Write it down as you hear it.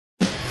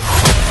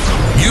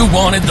You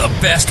wanted the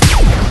best.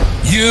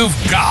 You've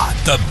got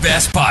the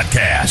best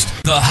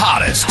podcast, the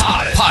hottest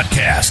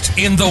podcast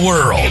in the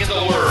world.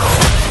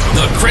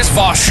 The Chris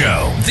Voss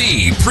Show,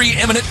 the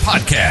preeminent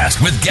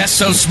podcast with guests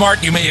so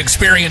smart you may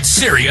experience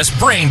serious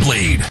brain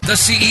bleed. The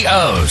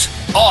CEOs,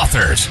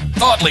 authors,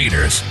 thought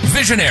leaders,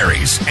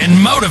 visionaries, and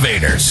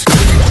motivators.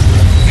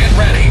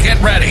 Get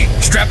ready.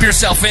 Strap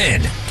yourself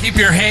in. Keep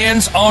your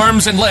hands,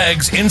 arms, and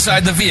legs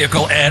inside the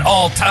vehicle at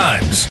all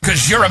times,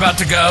 because you're about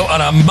to go on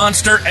a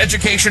monster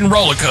education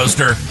roller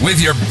coaster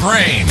with your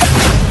brain.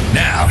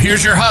 Now,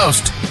 here's your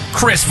host,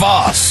 Chris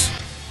Voss.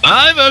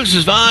 Hi, folks.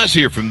 It's Voss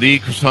here from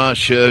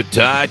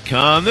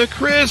thechrisvossshow.com,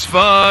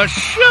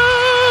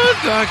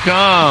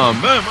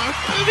 thechrisvossshow.com.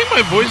 I think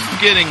my voice is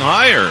getting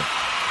higher.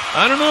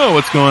 I don't know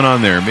what's going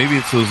on there. Maybe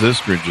it's those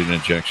estrogen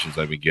injections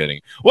I've been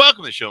getting.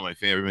 Welcome to the show, my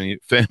family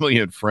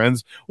and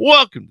friends.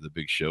 Welcome to the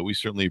big show. We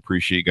certainly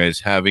appreciate you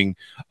guys having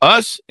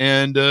us,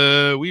 and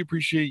we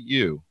appreciate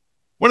you.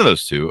 One of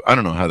those two. I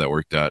don't know how that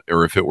worked out,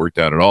 or if it worked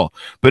out at all,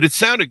 but it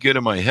sounded good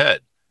in my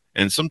head.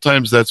 And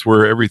sometimes that's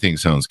where everything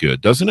sounds good.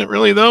 Doesn't it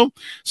really, though?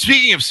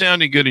 Speaking of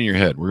sounding good in your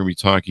head, we're going to be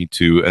talking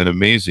to an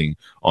amazing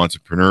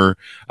entrepreneur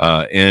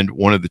and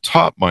one of the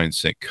top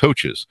mindset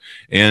coaches.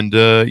 And,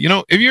 have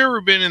you ever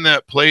been in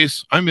that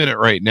place? I'm in it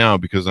right now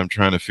because I'm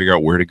trying to figure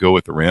out where to go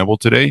with the ramble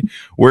today,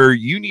 where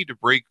you need to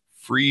break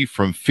free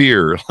from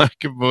fear,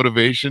 lack of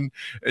motivation,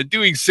 and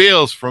doing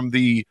sales from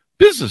the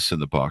business in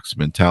the box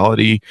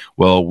mentality.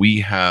 Well, we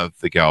have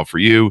the gal for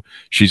you.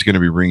 She's going to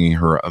be bringing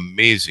her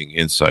amazing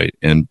insight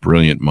and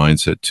brilliant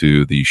mindset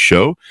to the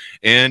show.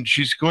 And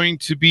she's going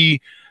to be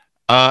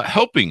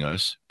helping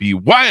us be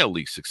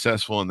wildly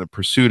successful in the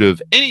pursuit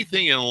of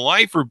anything in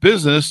life or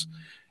business.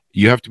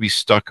 You have to be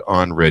stuck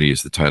on ready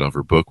is the title of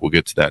her book. We'll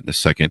get to that in a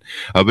second.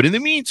 But in the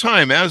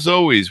meantime, as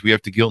always, we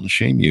have to guilt and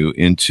shame you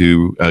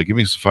into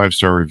giving us a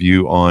 5-star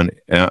review on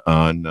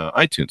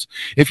iTunes.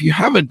 If you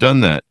haven't done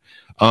that,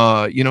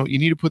 you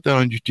need to put that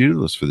on your to-do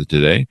list for the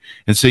today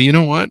and say, you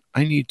know what?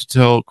 I need to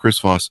tell Chris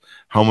Voss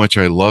how much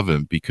I love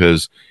him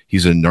because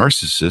he's a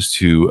narcissist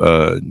who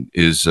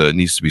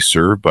needs to be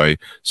served by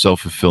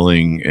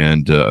self-fulfilling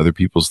and other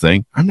people's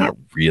thing. I'm not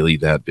really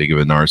that big of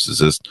a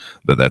narcissist,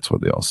 but that's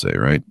what they all say,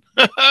 right?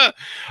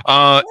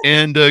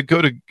 And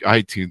go to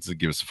iTunes and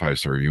give us a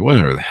 5-star review.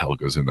 Whatever the hell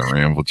goes in the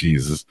ramble,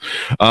 Jesus.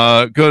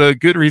 Go to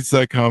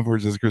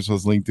goodreads.com/Chris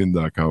Voss,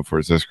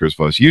 LinkedIn.com/Chris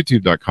Voss,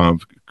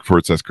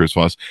 YouTube.com/Chris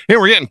Voss. Hey,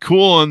 we're getting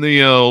cool on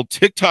the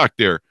TikTok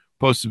there.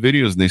 Posted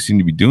videos and they seem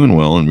to be doing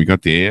well, and we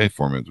got the AI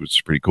format, which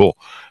is pretty cool.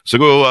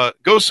 So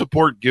go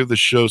support, give the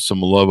show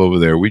some love over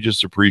there. We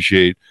just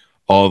appreciate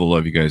all the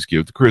love you guys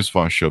give the Chris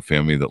Voss Show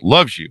family that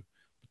loves you,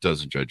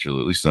 doesn't judge you,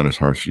 at least not as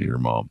harsh as your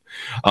mom.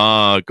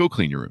 Go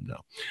clean your room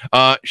now.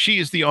 She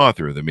is the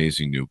author of the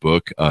amazing new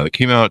book that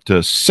came out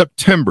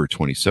September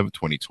 27th,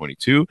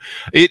 2022.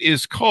 It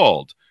is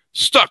called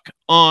Stuck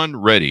on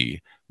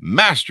Ready.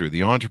 Master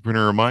the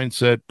entrepreneur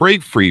mindset,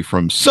 break free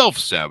from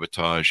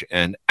self-sabotage,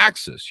 and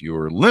access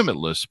your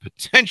limitless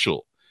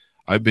potential.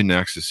 I've been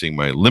accessing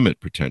my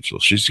limit potential.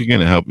 She's going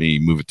to help me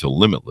move it to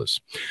limitless.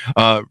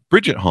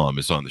 Bridget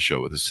is on the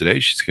show with us today.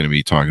 She's going to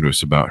be talking to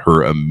us about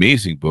her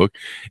amazing book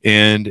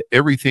and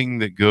everything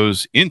that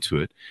goes into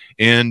it.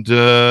 And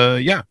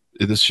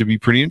this should be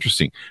pretty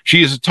interesting.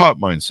 She is a top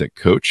mindset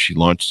coach. She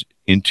launched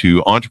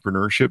into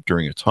entrepreneurship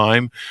during a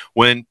time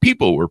when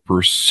people were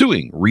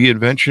pursuing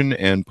reinvention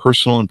and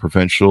personal and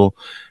professional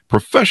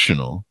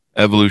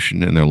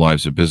evolution in their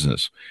lives of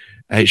business.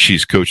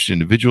 She's coached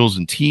individuals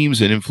and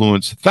teams and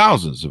influenced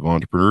thousands of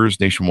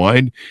entrepreneurs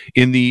nationwide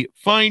in the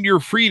Find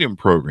Your Freedom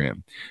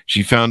program.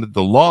 She founded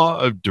the Law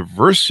of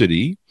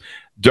Diversity.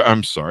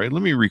 Let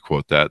me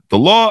requote that. The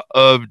Law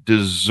of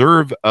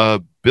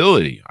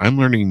Deservability. I'm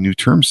learning new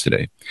terms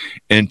today.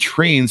 And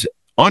trains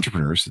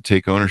entrepreneurs to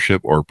take ownership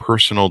or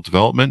personal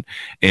development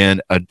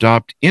and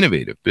adopt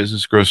innovative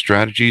business growth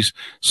strategies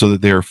so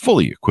that they are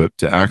fully equipped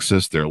to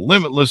access their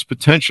limitless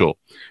potential.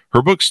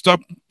 Her book,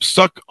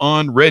 Stuck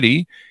on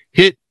Ready,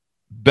 hit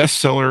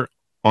bestseller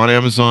on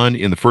Amazon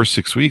in the first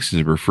 6 weeks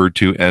and is referred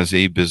to as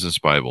a business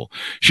Bible.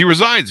 She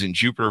resides in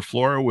Jupiter,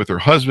 Florida with her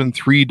husband,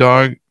 three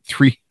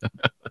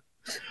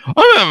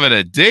I'm having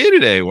a day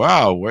today.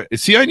 Wow.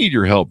 See, I need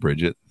your help,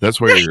 Bridget.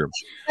 That's why you're here.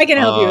 I can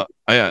help you.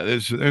 Yeah,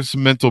 there's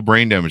some mental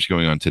brain damage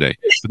going on today.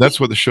 But that's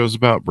what the show's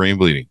about, brain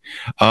bleeding.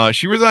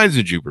 She resides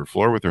in Jupiter,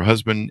 Florida with her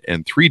husband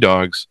and 3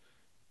 dogs.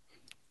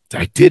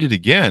 I did it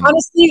again.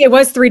 Honestly, it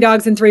was 3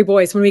 dogs and 3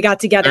 boys when we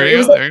got together. It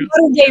was like a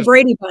modern day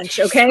Brady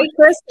Bunch, okay,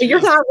 Chris? You're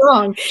not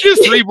wrong.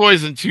 Just 3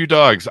 boys and 2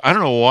 dogs. I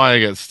don't know why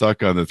I got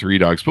stuck on the 3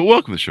 dogs, but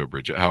welcome to the show,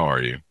 Bridget. How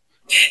are you?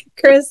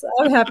 Chris,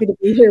 I'm happy to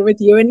be here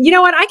with you. And you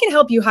know what? I can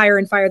help you hire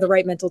and fire the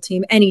right mental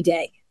team any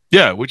day.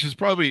 Yeah, which is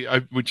probably,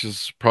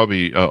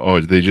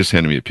 they just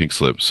handed me a pink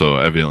slip. So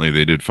evidently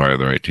they did fire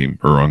the right team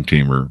or wrong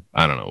team or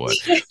I don't know what.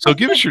 So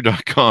give us your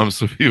 .com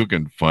so people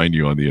can find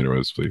you on the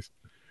interwebs, please.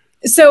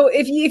 So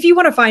if you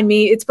want to find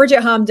me, it's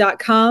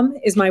bridgethom.com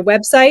is my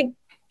website.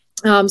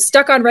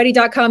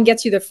 Stuckonready.com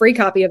gets you the free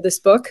copy of this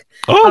book.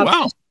 Oh,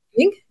 wow.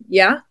 coaching.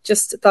 Yeah,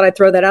 just thought I'd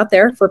throw that out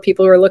there for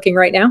people who are looking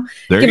right now.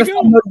 There Give you a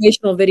go. fun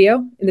motivational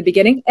video in the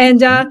beginning. And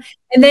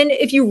then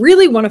if you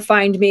really want to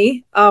find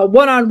me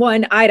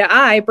one-on-one, eye to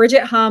eye,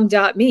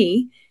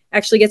 BridgetHom.me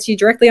actually gets you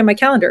directly on my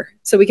calendar.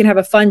 So we can have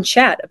a fun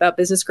chat about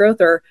business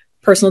growth or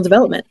personal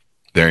development.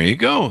 There you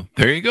go.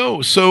 There you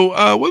go.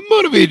 So what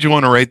motivated you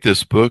want to write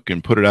this book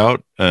and put it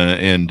out?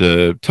 And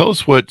tell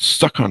us what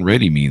Stuck on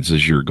Ready means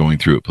as you're going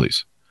through it,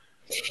 please.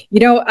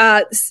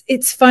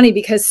 It's funny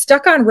because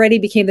Stuck on Ready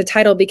became the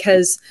title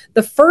because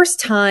the first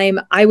time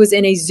I was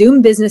in a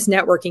Zoom business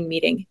networking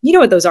meeting, you know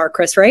what those are,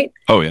 Chris, right?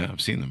 Oh, yeah.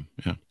 I've seen them.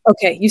 Yeah.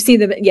 Okay. You see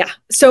them. Yeah.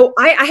 So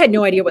I had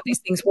no idea what these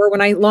things were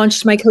when I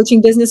launched my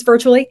coaching business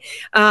virtually.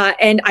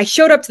 And I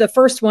showed up to the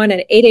first one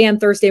at 8 a.m.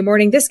 Thursday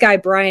morning. This guy,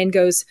 Brian,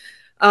 goes,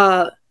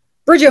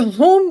 Bridget,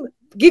 home,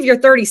 give your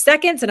 30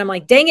 seconds. And I'm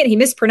like, dang it, he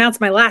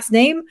mispronounced my last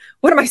name.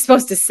 What am I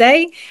supposed to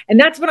say? And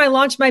that's when I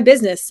launched my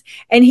business.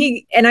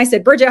 And I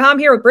said, Bridget, I'm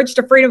here with Bridge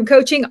to Freedom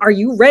Coaching. Are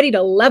you ready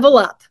to level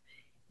up?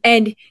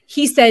 And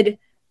he said,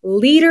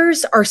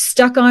 leaders are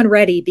stuck on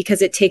ready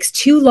because it takes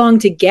too long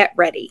to get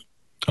ready.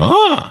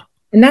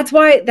 And that's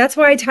why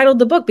I titled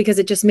the book, because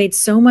it just made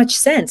so much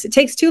sense. It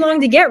takes too long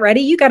to get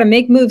ready. You got to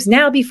make moves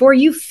now before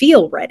you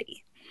feel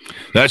ready.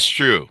 That's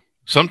true.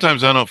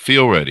 Sometimes I don't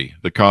feel ready.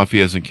 The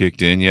coffee hasn't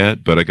kicked in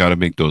yet, but I got to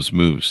make those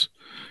moves.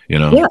 You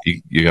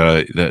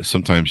gotta.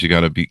 Sometimes you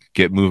gotta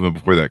get moving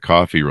before that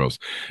coffee rolls.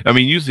 I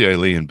mean, usually I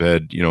lay in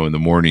bed, in the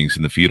mornings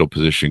in the fetal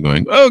position,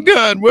 going, "Oh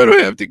God, when do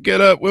I have to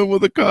get up? When will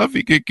the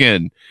coffee kick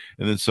in?"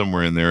 And then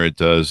somewhere in there it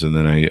does, and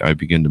then I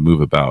begin to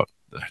move about.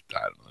 I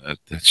don't know.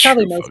 That's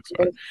probably true, most folks.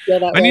 people feel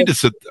that I way. need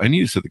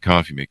to set the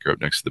coffee maker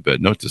up next to the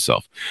bed. Note to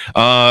self.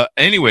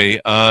 Anyway,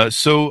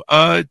 so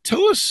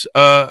tell us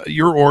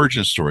your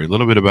origin story, a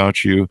little bit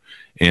about you,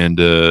 and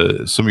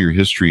some of your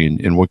history,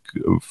 and what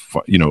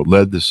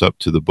led this up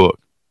to the book.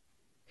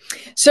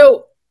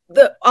 So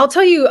I'll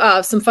tell you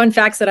some fun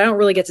facts that I don't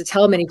really get to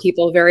tell many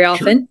people very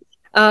often.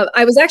 Sure.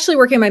 I was actually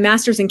working my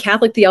master's in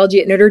Catholic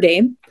theology at Notre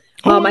Dame.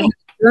 I have a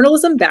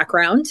journalism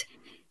background.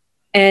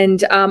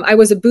 And I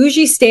was a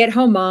bougie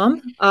stay-at-home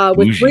mom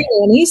with 3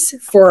 nannies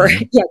for,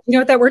 you know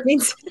what that word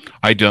means?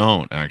 I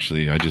don't,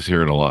 actually. I just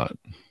hear it a lot.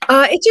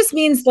 It just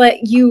means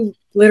that you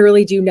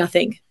literally do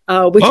nothing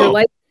with your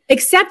life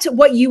except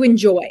what you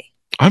enjoy.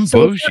 I'm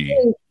bougie.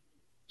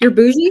 You're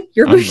bougie?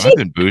 You're bougie? I've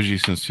been bougie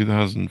since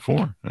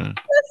 2004.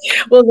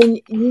 Well, then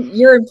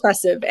you're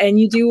impressive, and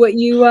you do what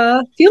you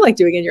feel like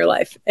doing in your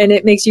life, and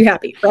it makes you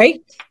happy,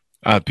 right?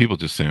 People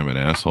just say I'm an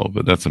asshole,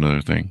 but that's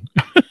another thing.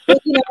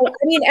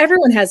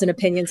 Everyone has an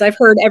opinion. I've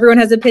heard everyone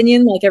has an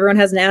opinion, like everyone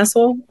has an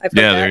asshole.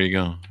 There you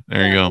go.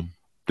 There you go.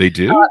 They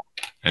do?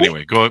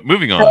 Anyway,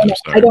 moving on. I'm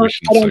sorry.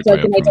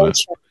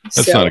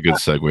 That's not a good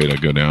segue to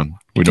go down.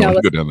 We don't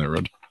want to go down that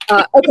road.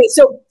 Okay,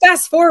 so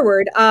fast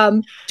forward.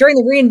 During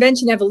the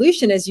reinvention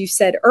evolution, as you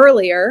said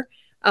earlier,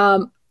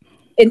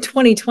 in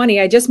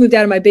 2020, I just moved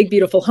out of my big,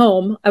 beautiful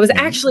home. I was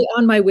actually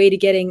on my way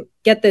to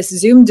get this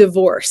Zoom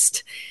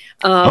divorced.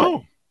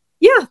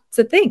 Yeah, it's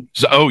a thing.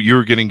 So,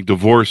 you're getting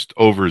divorced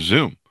over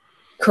Zoom.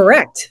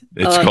 Correct.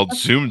 It's called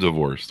Zoom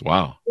divorced.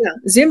 Wow. Yeah,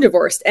 Zoom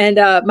divorced. And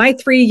my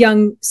 3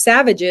 young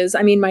savages,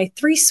 my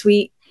 3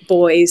 sweet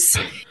boys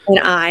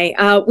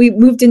and we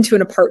moved into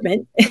an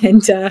apartment.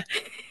 And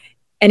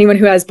anyone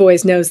who has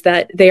boys knows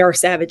that they are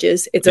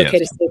savages. It's okay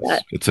to say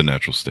that. It's a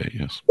natural state,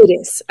 yes. It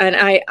is. And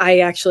I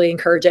actually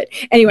encourage it.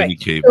 Anyway.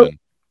 Caveman.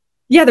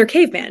 Yeah, they're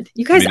caveman.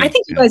 You guys, I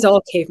think you guys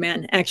all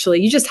caveman, actually.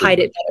 You just hide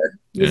it better.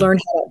 You learn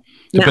how to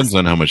depends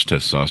on how much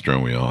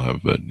testosterone we all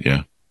have, but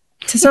yeah.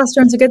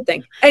 Testosterone's a good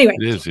thing. Anyway.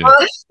 It is, yeah.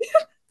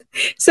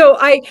 So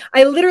I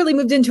literally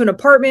moved into an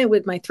apartment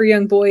with my 3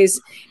 young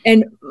boys,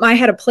 and I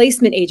had a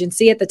placement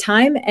agency at the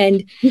time,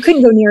 and you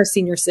couldn't go near a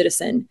senior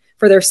citizen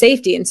for their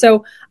safety. And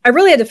so I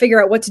really had to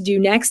figure out what to do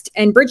next.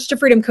 And Bridge to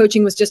Freedom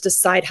Coaching was just a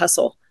side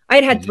hustle. I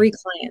had 3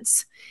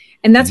 clients,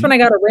 and that's when I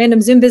got a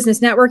random Zoom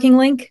business networking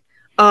link,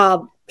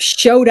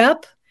 showed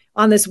up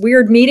on this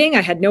weird meeting.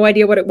 I had no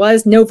idea what it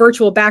was, no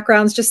virtual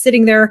backgrounds, just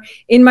sitting there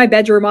in my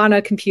bedroom on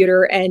a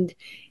computer. And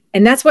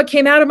that's what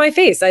came out of my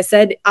face. I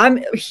said,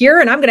 I'm here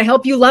and I'm going to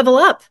help you level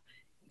up.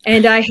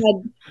 And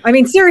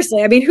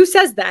seriously, who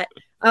says that?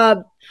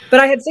 But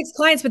I had 6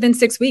 clients within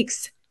 6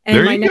 weeks. And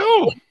there you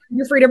go.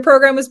 Your Freedom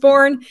program was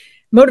born,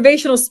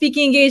 motivational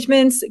speaking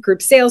engagements,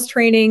 group sales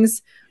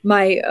trainings,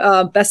 my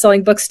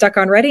best-selling book, Stuck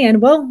on Ready.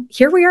 And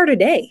here we are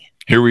today.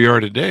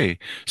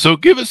 So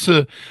give us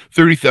a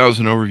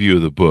 30,000 overview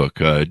of the book,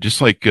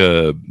 just like,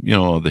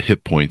 the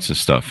hit points and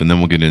stuff, and then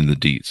we'll get into the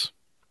deets.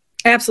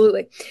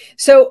 Absolutely.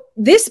 So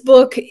this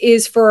book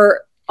is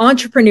for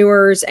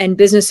entrepreneurs and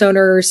business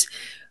owners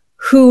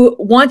who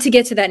want to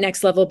get to that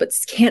next level, but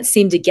can't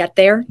seem to get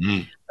there.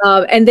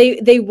 And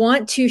they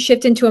want to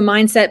shift into a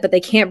mindset, but they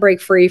can't break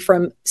free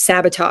from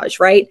sabotage,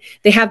 right?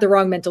 They have the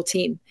wrong mental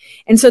team.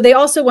 And so they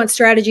also want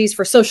strategies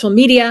for social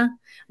media.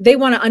 They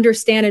want to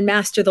understand and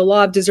master the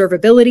law of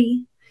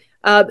deservability.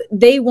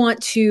 They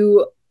want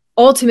to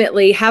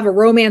ultimately have a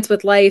romance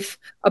with life,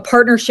 a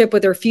partnership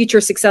with their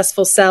future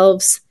successful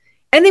selves.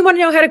 And they want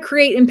to know how to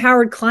create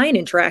empowered client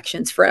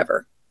interactions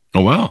forever.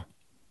 Oh, wow.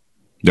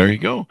 There you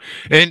go.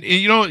 And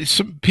you know,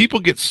 some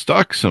people get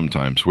stuck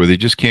sometimes where they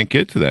just can't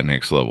get to that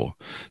next level.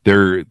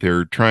 They're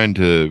trying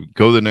to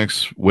go the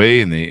next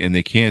way and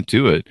they can't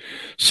do it.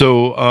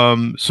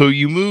 So so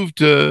you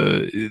moved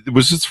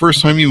was this the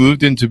first time you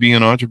moved into being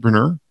an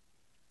entrepreneur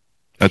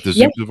at the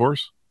Yeah. Zoom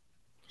divorce?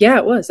 Yeah,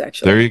 it was There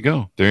actually. you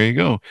go. There you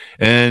go.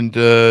 And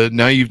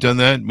now you've done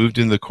that, moved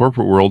into the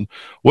corporate world.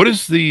 What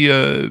is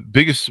the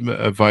biggest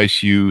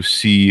advice you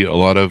see a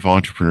lot of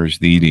entrepreneurs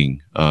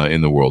needing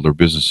in the world, or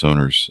business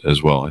owners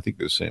as well? I think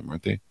they're the same,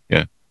 aren't they?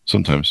 Yeah,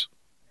 sometimes.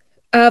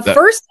 That.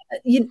 First,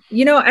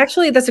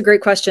 actually, that's a great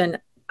question.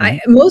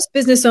 Mhm. Most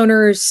business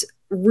owners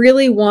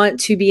really want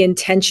to be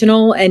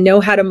intentional and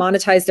know how to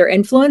monetize their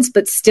influence,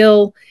 but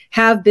still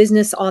have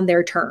business on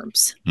their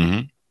terms.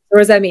 Mhm. What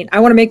does that mean? I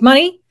want to make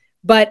money,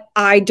 but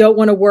I don't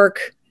want to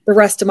work the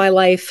rest of my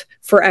life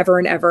forever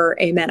and ever.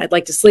 Amen. I'd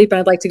like to sleep and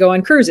I'd like to go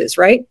on cruises,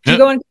 right? Do you Yeah.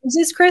 go on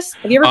cruises, Chris?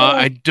 Have you ever been on?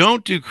 I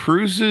don't do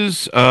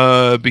cruises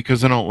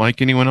because I don't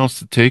like anyone else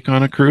to take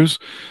on a cruise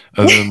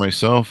other than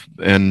myself,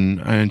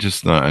 and I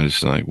just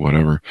like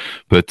whatever.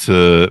 But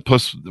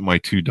plus my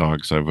two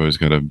dogs, I've always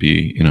got to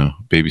be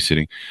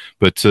babysitting.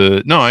 But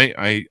no,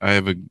 I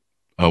have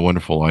a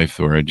wonderful life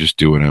where I just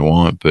do what I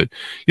want. But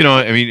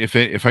I mean, if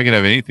I could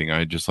have anything,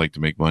 I'd just like to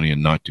make money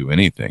and not do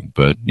anything.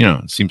 But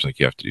it seems like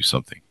you have to do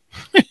something.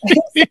 I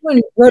think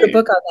someone wrote a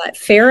book on that.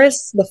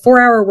 Ferris, the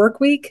 4 Hour Work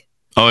Week.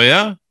 Oh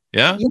yeah,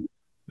 yeah. Yeah.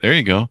 There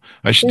you go.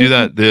 I should do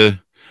that.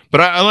 But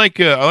I like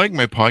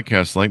my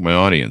podcast, I like my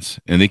audience,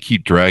 and they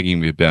keep dragging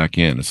me back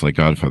in. It's like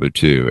Godfather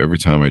 2. Every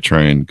time I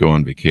try and go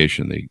on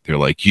vacation, they're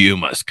like, "You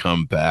must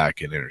come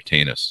back and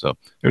entertain us." So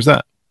there's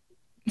that.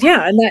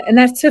 Yeah, and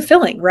that's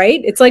fulfilling,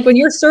 right? It's like when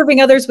you're serving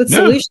others with Yeah.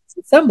 solutions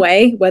in some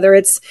way, whether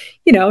it's,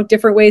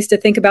 different ways to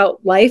think about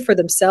life for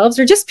themselves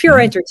or just pure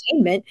Mhm.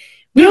 entertainment,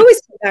 we Yeah.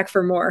 always come back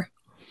for more.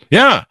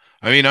 Yeah.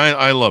 I mean,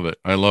 I love it.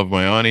 I love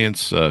my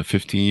audience.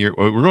 15 years.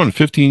 Well, we're going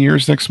 15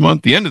 years next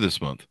month, the end of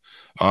this month.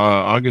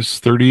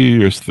 August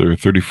 30 or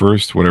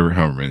 31st, whatever,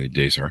 however many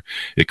days are.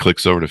 It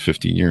clicks over to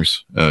 15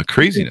 years.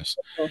 Craziness.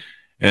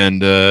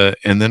 And then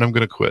I'm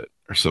going to quit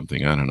or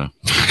something. I don't know.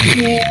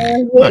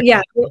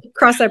 Yeah, we'll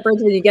cross that bridge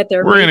when you get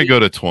there. We're going to Maybe. go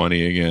to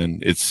 20 again.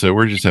 It's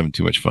we're just having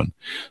too much fun.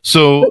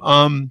 So,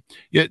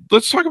 yeah,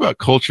 let's talk about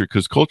culture,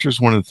 because culture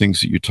is one of the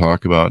things that you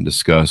talk about and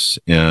discuss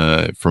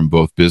from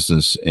both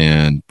business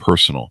and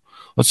personal.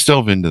 Let's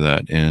delve into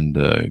that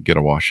and get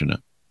a wash in it.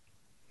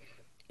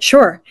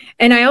 Sure.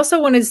 And I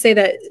also wanted to say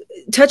that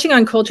touching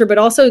on culture, but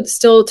also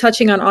still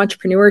touching on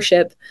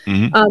entrepreneurship,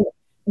 Mhm.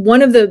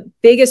 one of the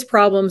biggest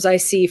problems I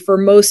see for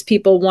most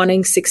people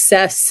wanting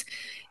success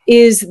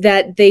is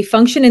that they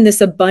function in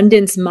this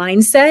abundance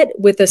mindset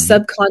with a Mhm.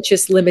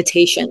 subconscious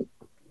limitation.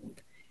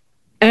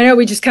 And I know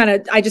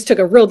I just took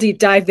a real deep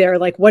dive there.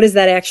 Like, what does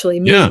that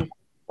actually Yeah. mean?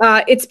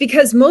 It's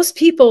because most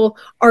people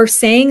are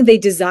saying they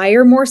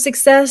desire more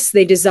success.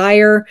 They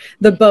desire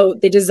the boat.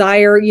 They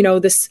desire,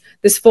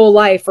 this full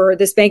life or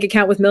this bank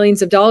account with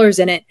millions of dollars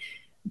in it,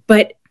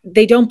 but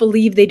they don't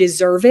believe they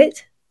deserve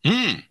it.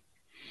 Mm.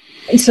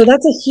 And so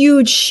that's a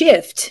huge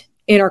shift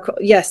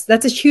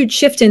that's a huge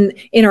shift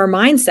in our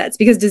mindsets,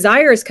 because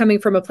desire is coming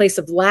from a place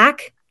of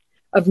lack,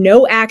 of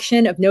no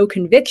action, of no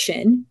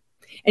conviction,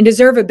 and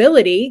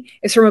deservability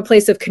is from a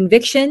place of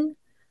conviction,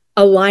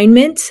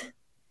 alignment,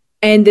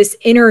 and this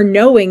inner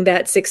knowing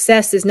that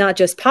success is not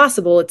just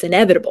possible, it's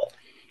inevitable.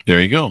 There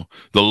you go.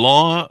 The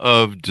law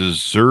of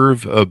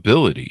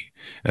deservability,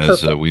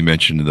 as Perfect. we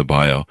mentioned in the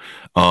bio.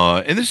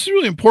 And this is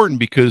really important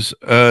because,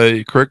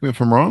 correct me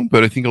if I'm wrong,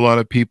 but I think a lot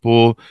of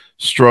people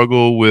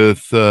struggle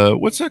with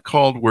what's that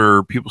called,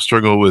 where people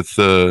struggle with,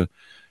 where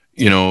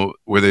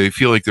they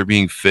feel like they're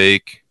being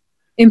fake.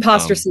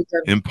 Imposter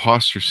syndrome.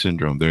 Imposter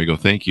syndrome. There you go.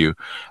 Thank you.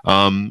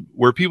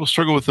 Where people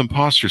struggle with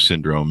imposter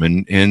syndrome,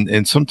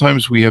 and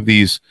sometimes we have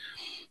these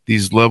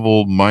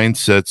level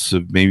mindsets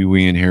of maybe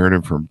we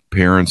inherited from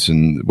parents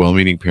and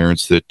well-meaning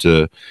parents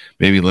that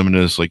maybe limit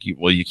us, like,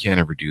 well, you can't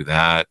ever do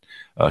that.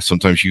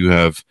 Sometimes you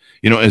have,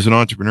 as an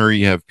entrepreneur,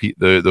 you have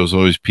those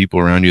always people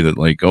around you that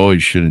like, oh, you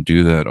shouldn't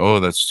do that. Oh,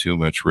 that's too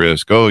much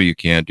risk. Oh, you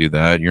can't do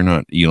that. You're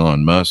not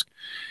Elon Musk.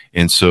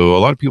 And so a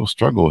lot of people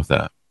struggle with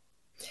that.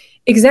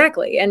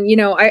 Exactly. And,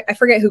 I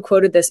forget who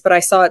quoted this, but I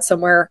saw it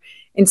somewhere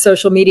in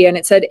social media and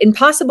it said,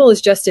 impossible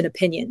is just an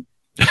opinion.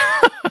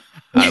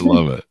 I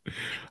love it.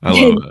 I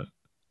love it.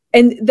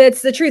 And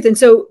that's the truth. And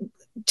so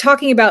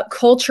talking about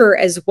culture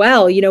as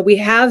well, we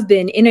have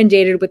been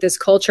inundated with this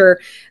culture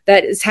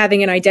that is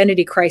having an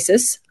identity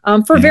crisis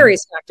for Mhm.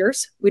 various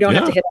factors. We don't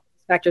have to Yeah. hit on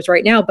these factors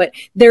right now, but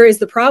there is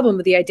the problem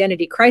with the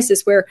identity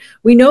crisis where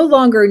we no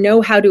longer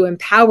know how to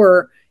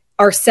empower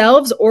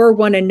ourselves or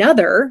one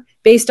another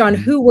based on Mhm.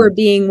 who we're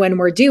being when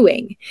we're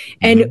doing.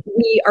 And Mhm.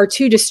 we are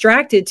too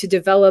distracted to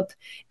develop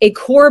a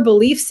core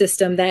belief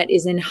system that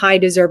is in high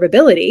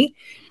deservability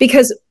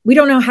because we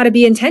don't know how to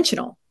be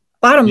intentional.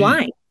 Bottom Mm.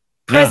 line, Yeah.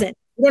 present.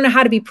 We don't know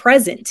how to be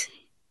present to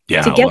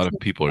Yeah. A get lot of to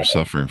people are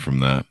suffering from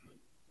that.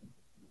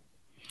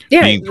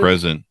 yeah, Being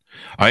present.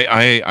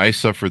 I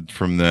suffered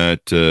from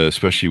that,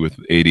 especially with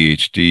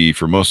ADHD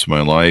for most of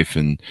my life,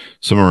 and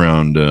somewhere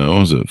around what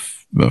was it,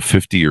 about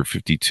 50 or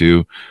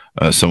 52,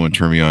 someone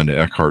turned me on to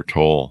Eckhart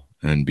Tolle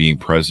and being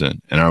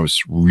present, and I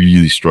was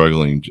really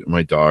struggling.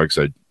 My dogs,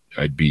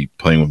 I'd be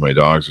playing with my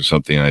dogs or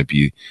something, and I'd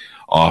be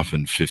off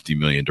in 50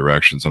 million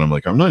directions, and I'm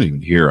like, I'm not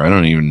even here.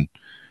 I'm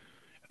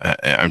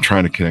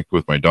trying to connect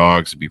with my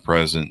dogs and be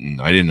present,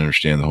 and I didn't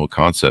understand the whole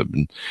concept.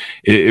 And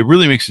it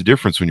really makes a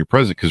difference when you're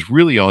present, because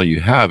really all you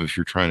have, if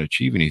you're trying to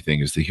achieve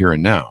anything, is the here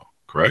and now.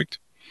 Correct?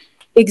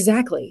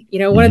 Exactly.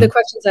 One of the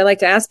questions I like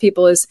to ask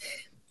people is,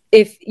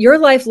 if your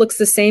life looks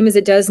the same as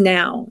it does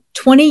now,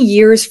 20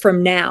 years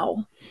from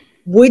now,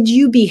 would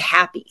you be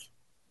happy?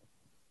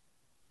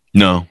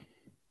 No,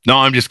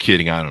 I'm just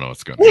kidding. I don't know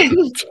what's going to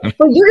happen.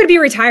 Well, you're going to be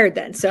retired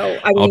then. So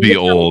I'll be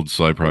old,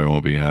 so I probably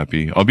won't be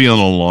happy. I'll be on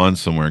a lawn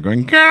somewhere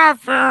going, get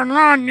off there and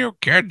run, you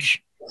kids,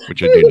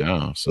 which I do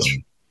now. So,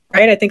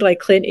 right. I think like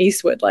Clint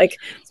Eastwood, like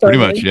pretty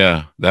much.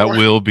 Yeah. That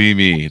will be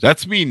me.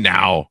 That's me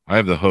now. I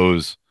have the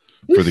hose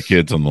for the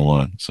kids on the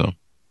lawn. So,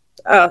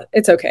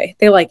 it's okay.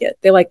 They like it.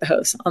 They like the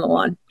hose on the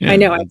lawn. Yeah, I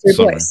know. It's your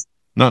voice.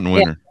 Not in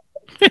winter.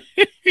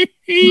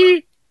 Yeah.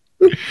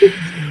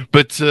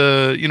 But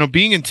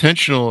being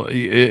intentional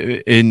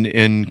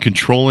in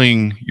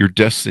controlling your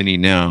destiny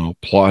now,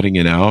 plotting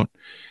it out,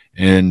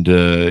 and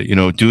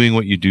doing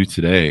what you do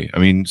today. I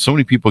mean, so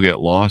many people get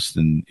lost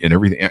in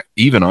everything.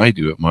 Even I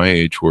do at my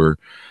age, where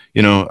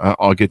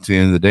I'll get to the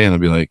end of the day and I'll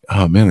be like,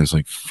 oh man, there's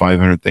like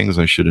 500 things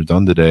I should have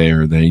done today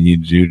or that I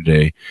need to do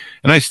today,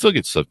 and I still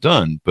get stuff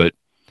done, but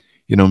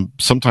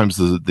sometimes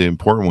the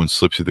important ones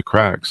slip through the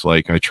cracks.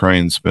 Like I try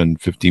and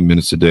spend 15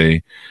 minutes a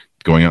day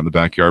going out in the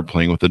backyard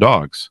playing with the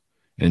dogs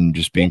and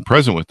just being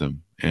present with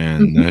them.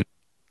 And that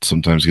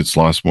sometimes gets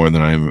lost more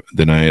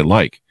than I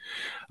like.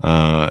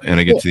 And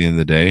I get to the end of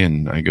the day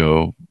and I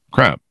go,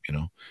 crap,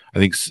 I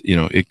think,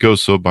 it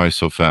goes so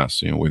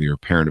fast, whether you're a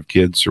parent of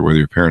kids or whether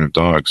you're a parent of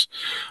dogs.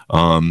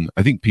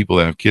 I think people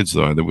that have kids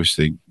though, they wish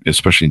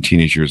especially in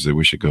teenage years, they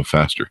wish it'd go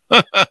faster.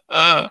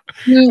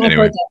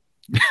 Anyway.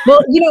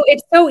 Well,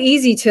 it's so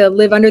easy to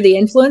live under the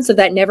influence of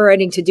that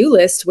never-ending to-do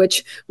list,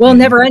 which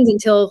never ends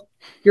until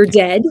you're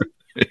dead,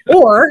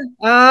 or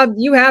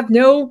you have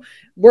no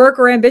work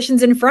or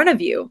ambitions in front of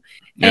you.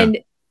 Yeah. And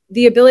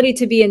the ability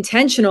to be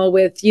intentional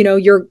with,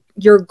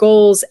 your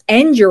goals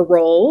and your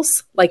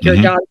roles, like your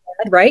dog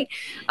had, right?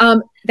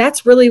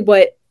 That's really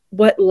what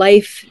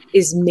life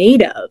is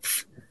made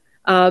of.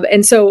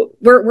 And so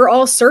we're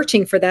all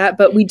searching for that,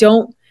 but we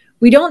don't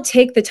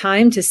take the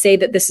time to say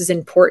that this is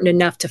important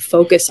enough to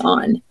focus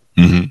on.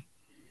 Mm-hmm.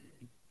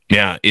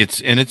 Yeah,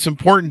 it's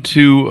important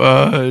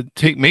to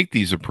make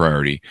these a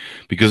priority,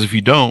 because if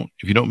you don't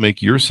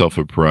make yourself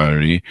a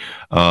priority,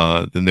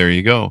 then there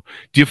you go.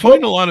 Do you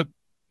find a lot of?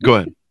 Go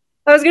ahead.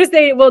 I was going to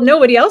say, well,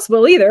 nobody else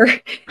will either.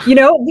 And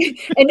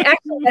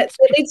actually, that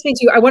leads me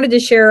to, I wanted to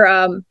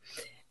share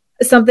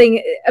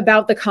something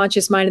about the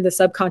conscious mind and the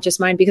subconscious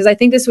mind, because I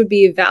think this would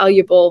be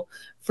valuable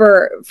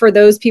for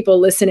those people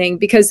listening,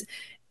 because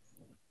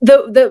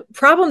the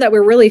problem that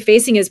we're really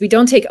facing is we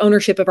don't take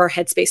ownership of our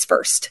headspace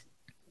first.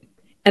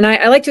 And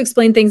I like to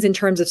explain things in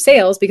terms of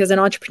sales, because in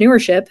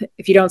entrepreneurship,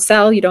 if you don't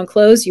sell, you don't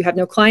close, you have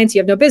no clients, you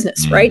have no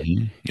business, right?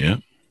 Yeah.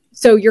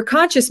 So your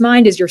conscious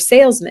mind is your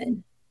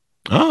salesman.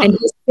 Oh. And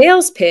his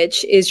sales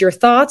pitch is your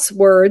thoughts,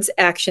 words,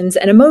 actions,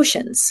 and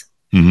emotions.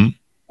 Mm-hmm.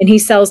 And he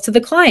sells to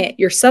the client,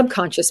 your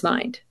subconscious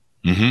mind.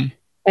 Mm-hmm.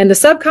 And the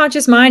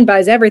subconscious mind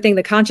buys everything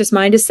the conscious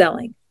mind is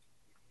selling.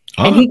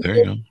 Oh, there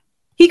you go.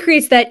 He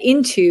creates that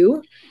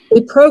into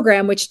a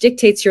program which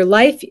dictates your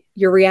life,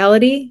 your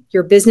reality,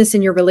 your business,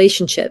 and your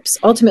relationships,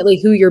 ultimately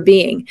who you're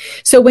being.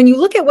 So when you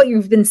look at what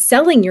you've been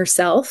selling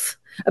yourself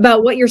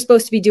about what you're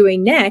supposed to be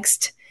doing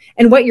next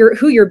and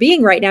who you're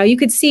being right now, you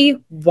could see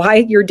why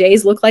your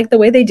days look like the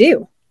way they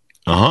do.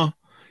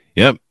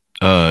 Yep.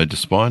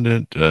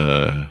 Despondent.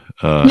 I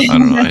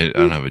don't know. I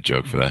don't have a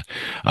joke for that.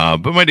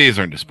 But my days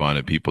aren't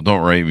despondent. People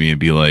don't write me and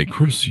be like,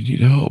 Chris, you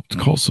need help.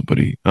 Call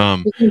somebody.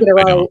 You can get a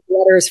lot of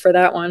letters for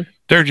that one.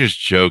 They're just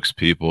jokes,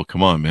 people.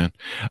 Come on, man.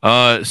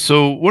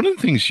 So one of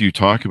the things you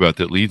talk about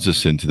that leads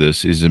us into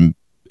this is in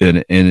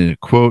a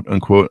quote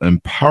unquote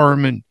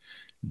empowerment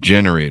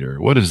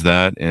generator. What is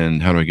that,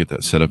 and how do I get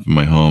that set up in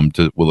my home?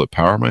 Will it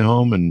power my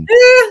home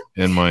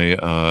and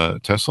my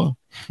Tesla?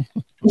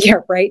 Yeah,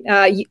 right.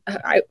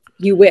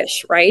 You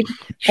wish, right?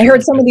 Sure. I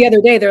heard someone the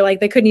other day, they're like,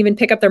 they couldn't even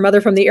pick up their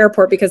mother from the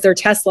airport because their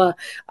Tesla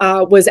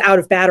was out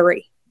of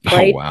battery,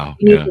 right? Oh, wow.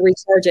 You need to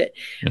recharge it.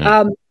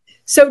 Yeah.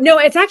 So no,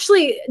 it's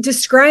actually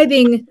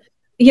describing,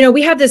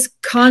 we have this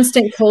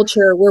constant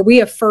culture where we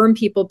affirm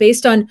people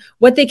based on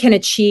what they can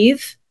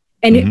achieve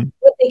and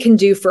what they can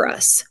do for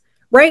us,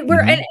 right?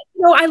 And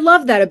I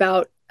love that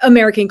about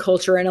American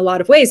culture in a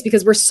lot of ways,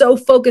 because we're so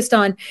focused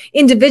on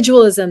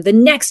individualism, the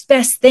next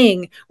best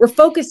thing. We're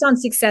focused on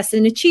success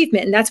and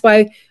achievement. And that's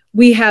why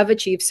we have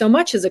achieved so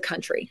much as a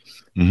country.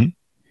 Mm-hmm.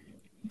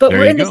 But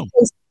we're in this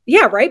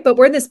place, but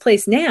we're in this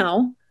place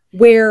now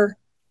where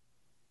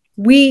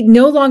we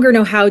no longer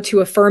know how to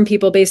affirm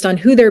people based on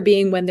who they're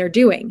being when they're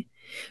doing.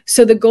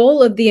 So the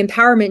goal of the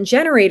empowerment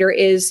generator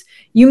is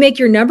you make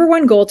your number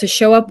one goal to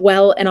show up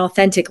well and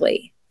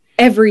authentically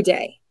every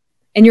day.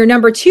 And your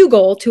number two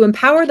goal to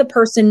empower the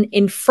person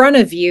in front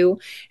of you,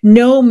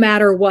 no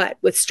matter what,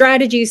 with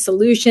strategies,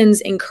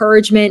 solutions,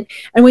 encouragement.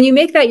 And when you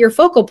make that your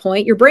focal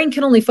point, your brain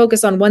can only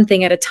focus on one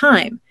thing at a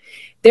time.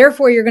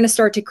 Therefore, you're going to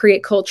start to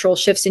create cultural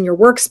shifts in your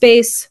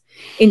workspace,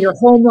 in your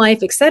home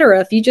life, et cetera,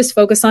 if you just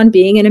focus on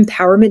being an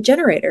empowerment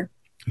generator.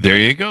 There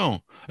you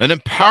go. An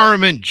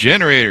empowerment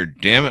generator.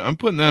 Damn it. I'm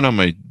putting that on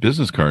my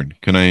business card.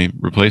 Can I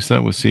replace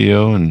that with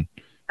CEO and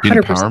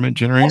 100%. Empowerment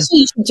generator? Actually,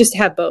 you should just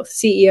have both.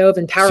 CEO of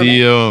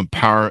empowerment.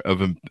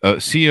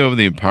 CEO of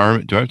the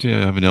empowerment. Do I have to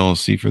have an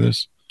LLC for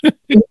this?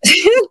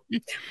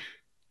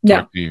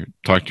 No.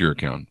 Talk to your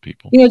accountant,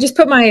 people. Just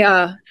put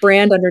my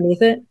brand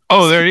underneath it.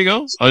 Oh, there you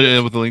go.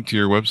 With a link to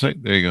your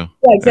website. There you go.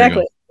 Yeah,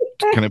 exactly.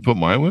 Can I put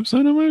my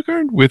website on my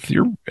card with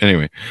your?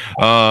 Anyway,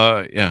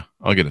 yeah,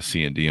 I'll get a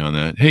C&D on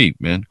that. Hey,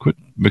 man, quit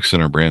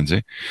mixing our brands,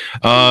 eh?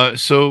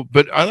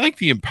 But I like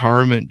the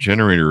empowerment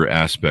generator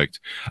aspect.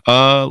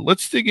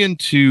 Let's dig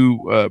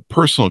into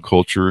personal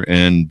culture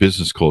and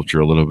business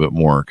culture a little bit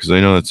more, because I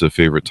know that's a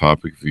favorite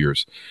topic of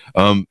yours.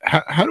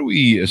 How do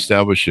we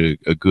establish a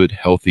good,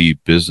 healthy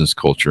business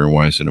culture, and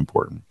why is it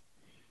important?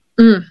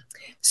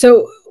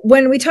 So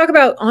when we talk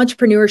about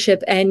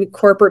entrepreneurship and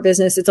corporate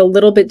business, it's a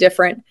little bit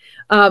different.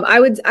 I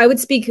would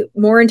speak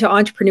more into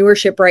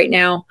entrepreneurship right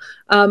now.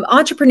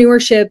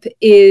 Entrepreneurship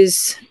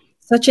is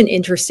such an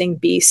interesting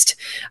beast.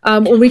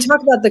 When we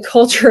talk about the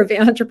culture of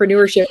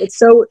entrepreneurship, it's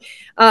so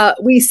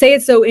we say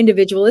it's so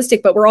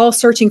individualistic, but we're all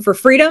searching for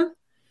freedom,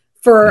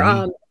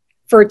 for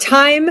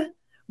time.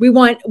 We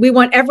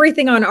want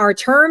everything on our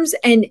terms,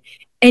 and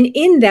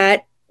in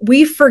that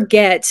we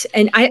forget.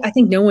 And I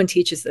think no one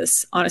teaches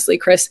this, honestly,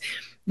 Chris,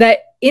 that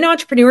in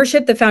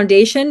entrepreneurship, the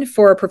foundation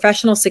for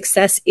professional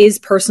success is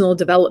personal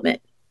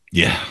development.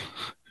 Yeah.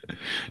 Right?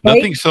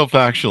 Nothing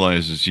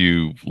self-actualizes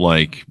you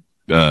like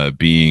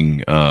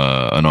being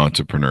an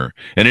entrepreneur.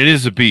 And it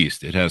is a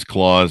beast. It has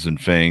claws and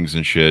fangs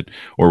and shit,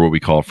 or what we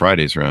call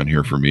Fridays around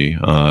here for me,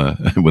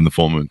 when the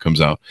full moon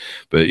comes out.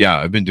 But yeah,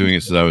 I've been doing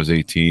it since I was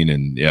 18,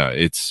 and yeah,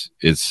 it's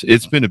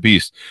been a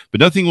beast. But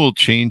nothing will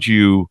change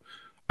you.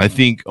 I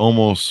think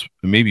almost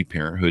maybe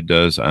parenthood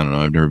does. I don't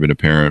know. I've never been a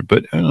parent,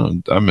 but I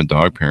don't know, I'm a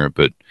dog parent,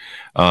 but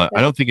I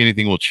don't think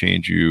anything will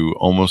change you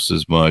almost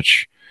as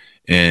much.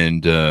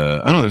 And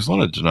I don't know, there's a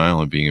lot of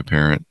denial in being a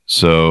parent.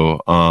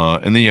 So,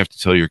 and then you have to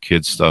tell your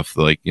kids stuff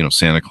like,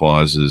 Santa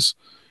Claus is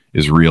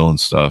real and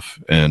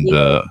stuff. And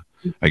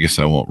I guess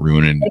I won't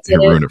ruin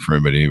it for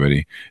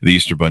anybody. The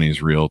Easter Bunny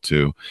is real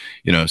too.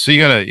 So you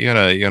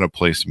gotta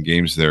play some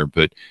games there.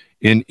 But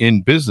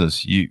in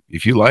business,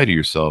 if you lie to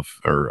yourself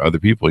or other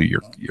people,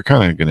 you're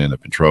kind of going to end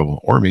up in trouble,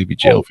 or maybe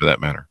jail for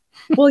that matter.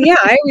 Well, yeah,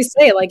 I always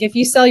say, like, if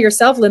you sell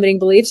yourself limiting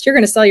beliefs, you're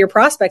going to sell your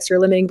prospects your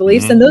limiting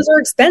beliefs, and those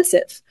are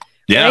expensive.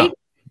 Yeah, right?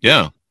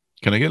 Yeah.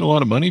 Can I get a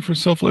lot of money for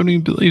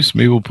self-limiting beliefs?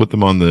 Maybe we'll put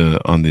them on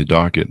the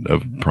docket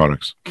of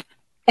products.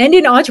 And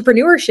in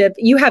entrepreneurship,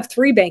 you have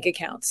 3 bank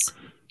accounts.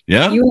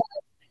 Yeah, you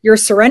have your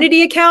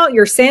Serenity account,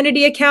 your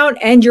Sanity account,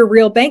 and your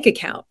real bank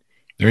account.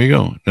 There you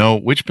go. Now,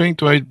 which bank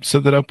do I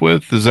set that up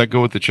with? Does that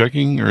go with the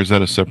checking, or is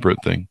that a separate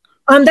thing?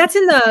 That's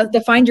in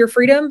the Find Your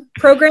Freedom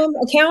program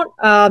account.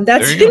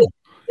 That's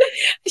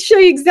show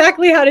you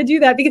exactly how to do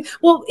that. Because,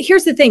 well,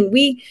 here's the thing: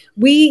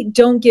 we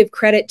don't give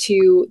credit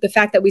to the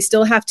fact that we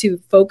still have to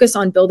focus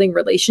on building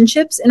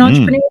relationships in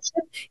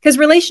entrepreneurship, because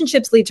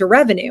relationships lead to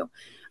revenue.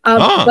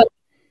 But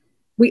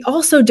we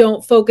also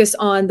don't focus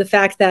on the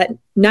fact that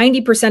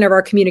 90% of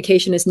our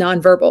communication is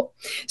nonverbal.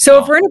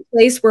 So if we're in a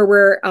place where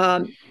we're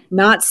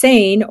not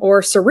sane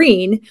or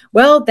serene,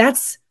 well,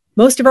 that's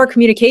most of our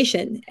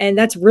communication. And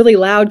that's really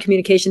loud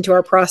communication to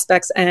our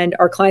prospects and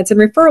our clients and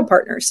referral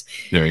partners.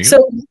 There you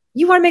go.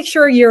 You want to make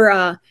sure you're,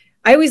 I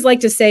always like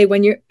to say,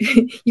 when you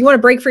want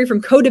to break free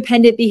from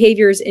codependent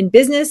behaviors in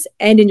business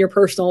and in your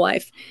personal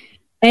life.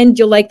 And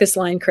you'll like this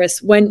line,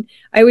 Chris, when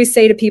I always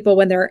say to people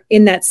when they're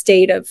in that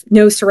state of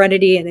no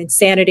serenity and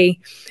insanity,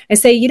 I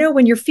say,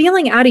 when you're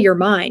feeling out of your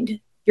mind,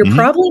 you're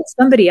probably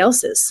somebody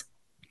else's.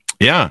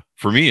 Yeah.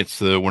 For me,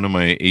 it's one of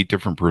my 8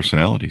 different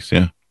personalities.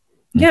 Yeah.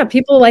 Yeah.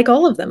 People like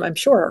all of them, I'm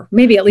sure.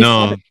 Maybe at least.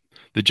 No, 7.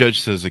 The judge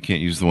says I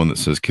can't use the one that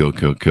says kill,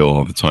 kill, kill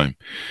all the time.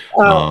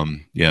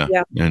 Yeah.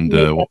 And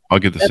I'll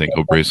get this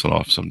ankle bracelet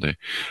off someday.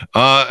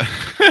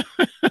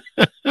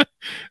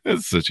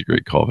 That's such a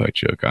great callback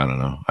joke. I don't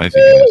know. I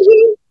think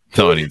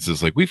the audience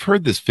is like, we've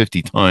heard this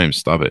 50 times.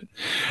 Stop it.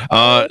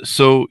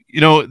 So,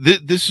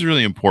 this is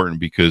really important,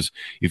 because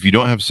if you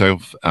don't have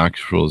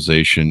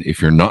self-actualization,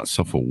 if you're not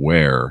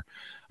self-aware,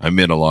 I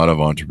met a lot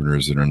of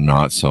entrepreneurs that are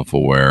not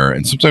self-aware,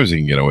 and sometimes they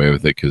can get away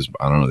with it because,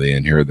 I don't know, they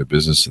inherit their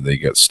business and they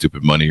get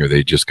stupid money, or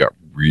they just got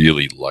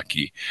really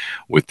lucky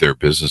with their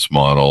business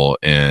model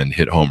and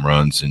hit home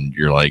runs. And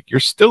you're like, you're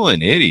still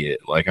an idiot.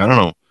 Like, I don't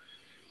know.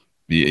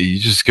 You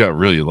just got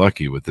really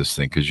lucky with this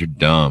thing because you're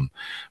dumb.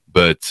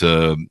 But,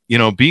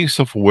 being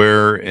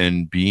self-aware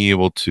and being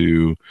able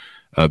to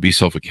be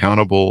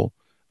self-accountable,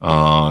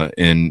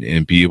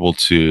 and be able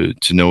to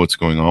know what's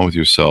going on with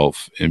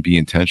yourself and be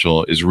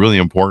intentional is really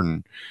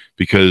important,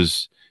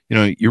 because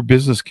your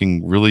business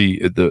can really,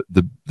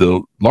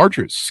 the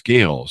larger it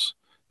scales,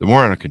 the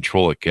more out of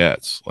control it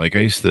gets. Like, I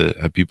used to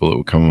have people that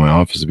would come in my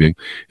office and be like,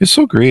 "It's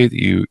so great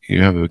that you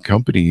have a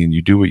company and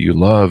you do what you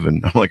love,"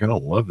 and I'm like, "I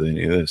don't love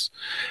any of this.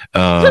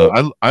 I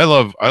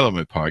love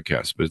my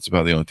podcast, but it's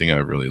about the only thing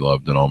I've really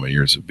loved in all my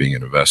years of being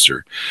an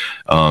investor.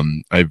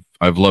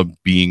 I've loved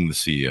being the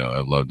CEO.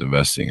 I've loved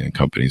investing in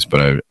companies,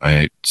 but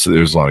so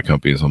there's a lot of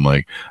companies I'm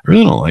like, I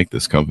really don't like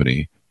this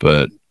company,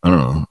 but I don't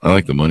know, I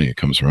like the money that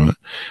comes from it.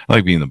 I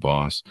like being the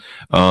boss.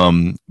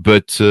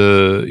 But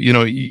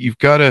you've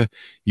got to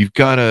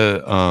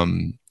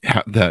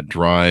have that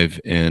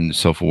drive and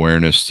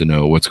self-awareness to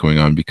know what's going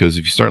on, because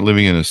if you start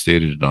living in a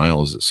state of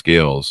denial as it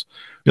scales,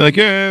 you're like,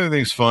 yeah,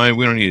 everything's fine,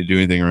 we don't need to do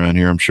anything around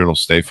here, I'm sure it'll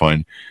stay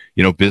fine.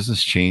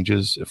 Business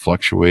changes, it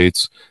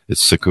fluctuates,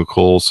 it's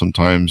cyclical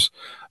sometimes.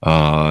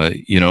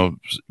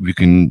 We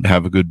can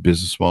have a good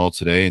business model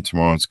today and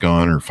tomorrow it's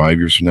gone, or 5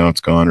 years from now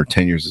it's gone, or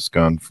 10 years it's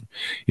gone.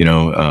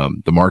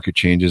 The market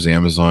changes,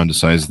 Amazon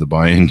decides to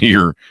buy into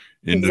your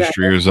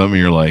industry or something,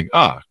 you're like,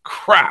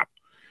 crap,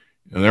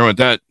 and there went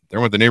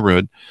the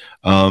neighborhood.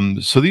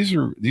 So these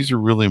are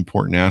really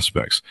important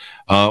aspects.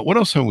 What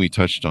else have we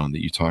touched on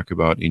that you talk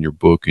about in your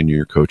book and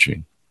your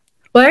coaching?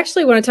 Well, I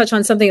actually want to touch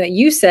on something that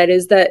you said,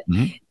 is that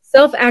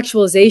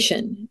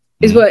self-actualization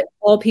is what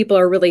all people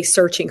are really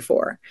searching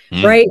for,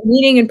 right?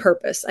 Meaning and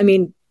purpose. I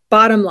mean,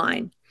 bottom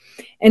line.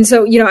 And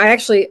so,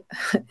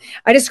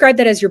 I describe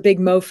that as your big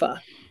mofa.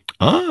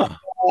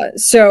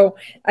 So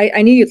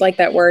I knew you'd like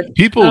that word.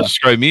 People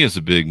describe me as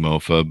a big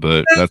mofa,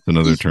 but that's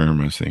another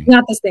term, I think.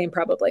 Not the same,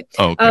 probably.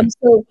 Oh, okay.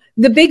 So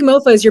the big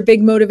mofa is your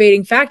big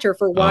motivating factor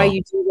for why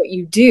you do what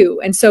you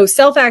do. And so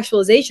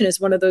self-actualization is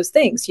one of those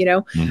things,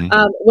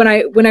 when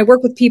I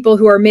work with people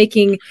who are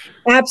making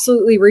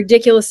absolutely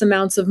ridiculous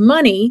amounts of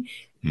money,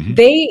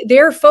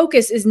 their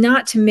focus is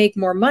not to make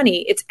more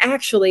money. It's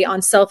actually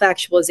on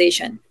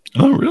self-actualization.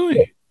 Oh,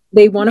 really?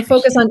 They want to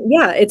focus on,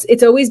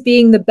 it's always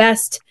being the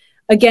best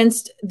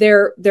against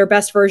their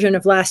best version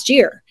of last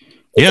year.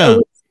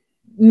 So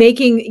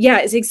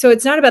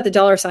it's not about the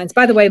dollar signs.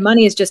 By the way,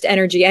 money is just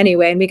energy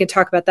anyway, and we can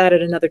talk about that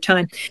at another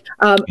time.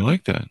 I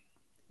like that.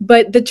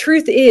 But the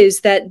truth is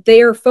that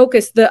they are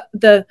focused.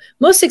 The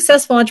most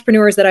successful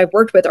entrepreneurs that I've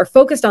worked with are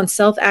focused on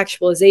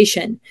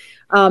self-actualization.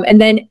 And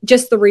then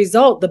just the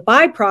result, the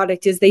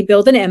byproduct is they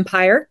build an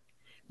empire.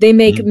 They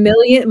make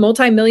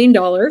multi-million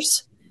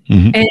dollars,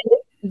 and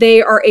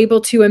they are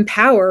able to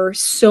empower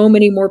so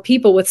many more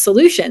people with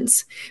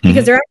solutions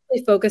because they're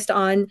actually focused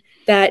on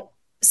that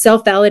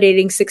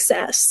self-validating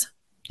success.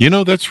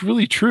 That's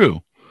really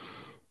true.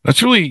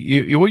 That's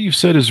really, what you've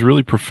said is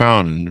really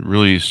profound and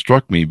really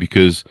struck me,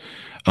 because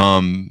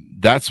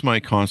that's my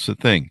constant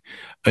thing.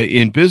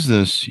 In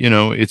business,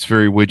 it's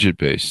very widget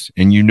based,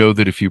 and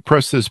that if you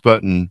press this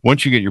button,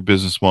 once you get your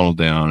business model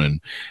down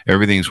and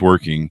everything's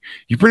working,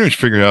 you pretty much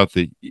figured out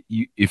that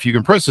if you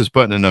can press this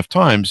button enough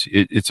times,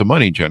 it's a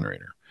money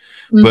generator.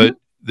 But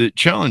the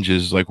challenge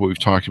is, like what we've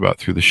talked about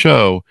through the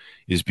show,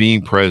 is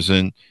being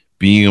present,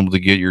 being able to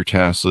get your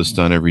task list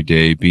done every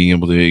day, being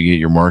able to get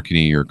your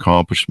marketing, your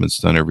accomplishments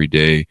done every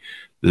day,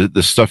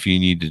 the stuff you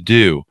need to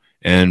do.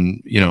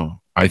 And,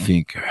 I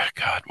think,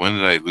 God, when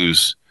did I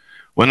lose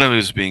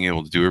being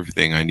able to do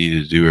everything I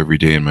needed to do every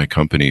day in my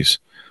companies?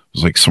 It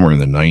was like somewhere in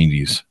the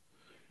 90s.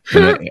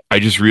 And I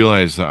just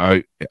realized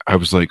that I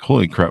was like,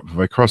 holy crap, have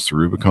I crossed the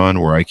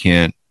Rubicon where I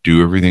can't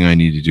do everything I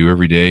need to do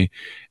every day?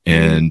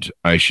 And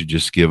I should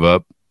just give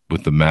up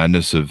with the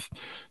madness of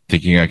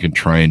thinking I can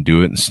try and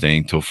do it and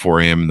staying till 4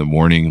 a.m. in the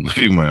morning,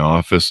 leaving my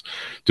office,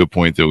 to a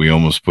point that we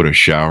almost put a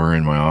shower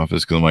in my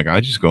office. Cause I'm like,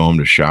 I just go home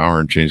to shower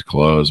and change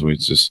clothes. We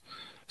just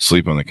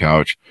sleep on the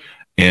couch.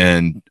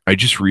 And I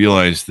just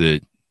realized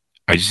that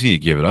I just need to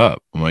give it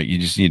up. I'm like, you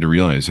just need to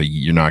realize that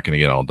you're not going to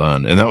get all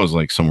done. And that was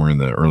like somewhere in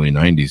the early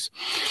 90s.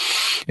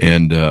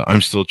 And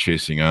I'm still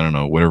chasing, I don't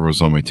know, whatever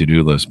was on my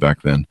to-do list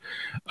back then.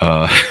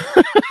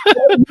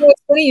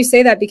 It's funny you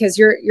say that, because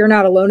you're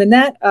not alone in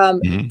that.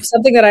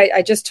 Something that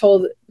I just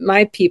told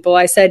my people,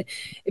 I said,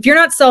 if you're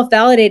not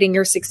self-validating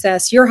your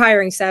success, you're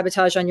hiring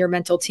sabotage on your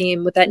mental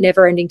team with that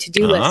never-ending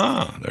to-do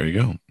list. There you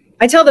go.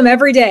 I tell them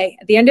every day,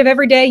 at the end of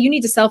every day, you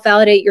need to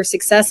self-validate your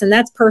success, and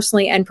that's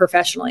personally and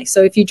professionally.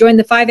 So if you join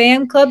the 5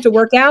 a.m. club to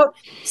work out,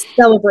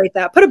 celebrate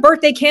that. Put a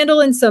birthday candle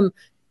in some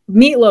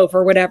meatloaf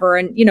or whatever.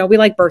 And, we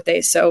like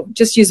birthdays, so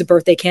just use a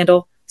birthday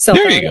candle.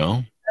 There you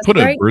go. Put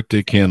a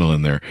birthday candle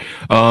in there.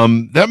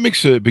 That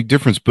makes a big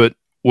difference. But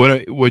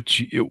what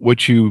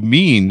you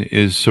mean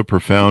is so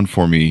profound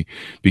for me,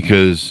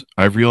 because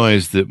I've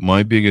realized that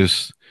my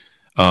biggest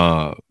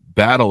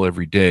battle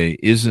every day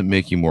isn't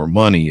making more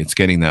money. It's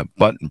getting that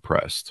button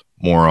pressed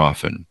more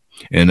often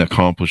and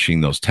accomplishing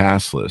those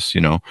task lists.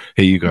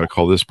 Hey, you got to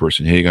call this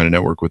person. Hey, you got to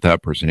network with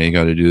that person. Hey, you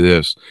got to do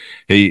this.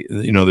 Hey,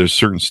 there's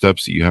certain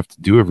steps that you have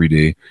to do every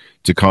day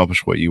to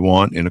accomplish what you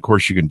want. And of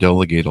course, you can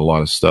delegate a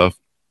lot of stuff.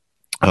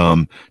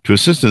 to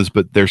assistance,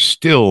 but there's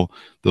still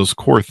those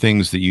core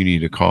things that you need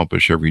to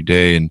accomplish every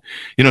day. And,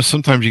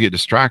 sometimes you get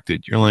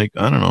distracted. You're like,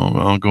 I don't know,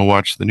 I'll go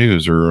watch the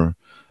news, or,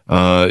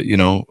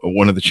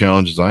 one of the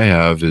challenges I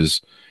have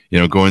is,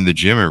 going to the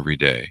gym every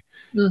day.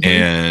 Mm-hmm.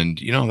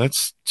 And,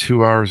 that's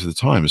 2 hours of the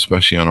time,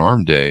 especially on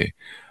arm day,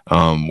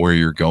 where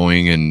you're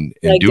going and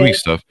doing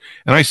stuff.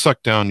 And I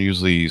suck down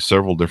usually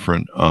several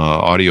different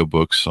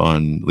audiobooks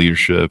on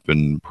leadership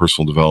and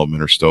personal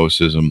development or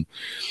stoicism.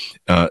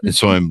 And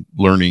so I'm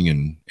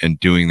learning and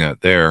doing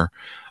that there.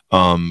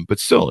 But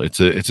still, it's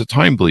a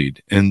time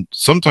bleed. And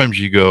sometimes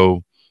you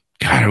go,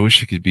 God, I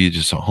wish I could be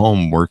just at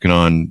home working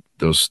on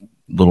those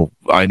little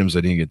items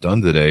I didn't get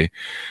done today.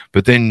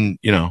 But then,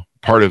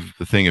 part of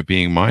the thing of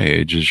being my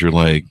age is you're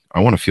like, I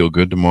want to feel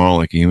good tomorrow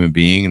like a human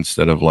being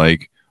instead of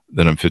like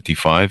that I'm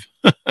 55.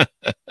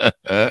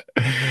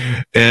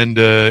 And,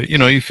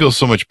 you feel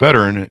so much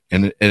better, and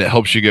it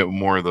helps you get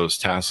more of those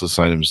taskless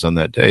items done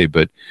that day.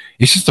 But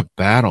it's just a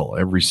battle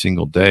every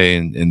single day.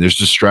 And there's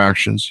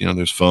distractions,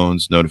 there's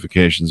phones,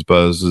 notifications,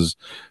 buzzes,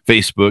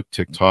 Facebook,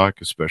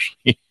 TikTok,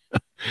 especially,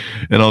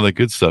 and all that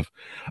good stuff.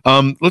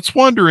 Let's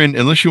wander in,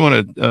 unless you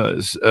want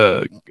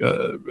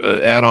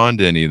to add on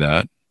to any of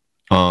that.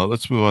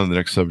 Let's move on to the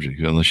next subject,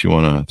 unless you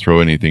want to throw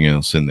anything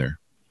else in there.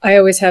 I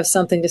always have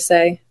something to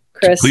say,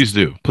 Chris. Please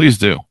do. Please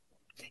do.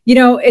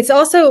 It's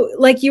also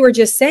like you were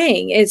just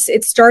saying,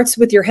 it starts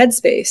with your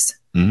headspace.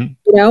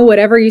 Mm-hmm.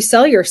 Whatever you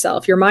sell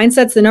yourself, your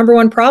mindset's the number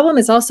one problem.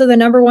 It's also the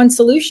number one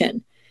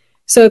solution.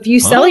 So if you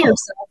sell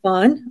yourself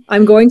on,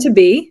 I'm going to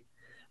be,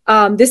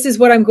 this is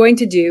what I'm going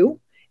to do,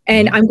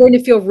 and I'm going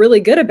to feel really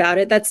good about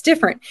it, that's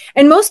different.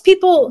 And most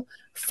people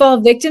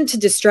fall victim to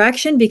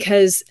distraction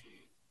because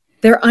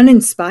they're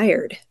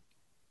uninspired.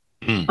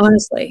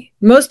 Honestly,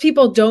 most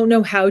people don't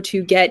know how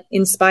to get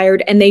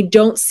inspired, and they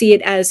don't see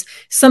it as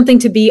something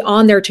to be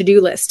on their to-do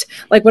list.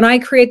 Like when I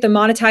create the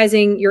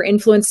monetizing your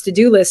influence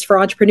to-do list for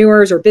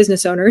entrepreneurs or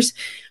business owners,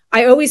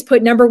 I always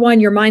put number one,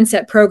 your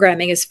mindset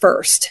programming is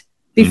first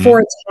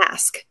before a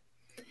task.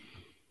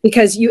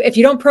 Because if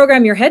you don't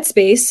program your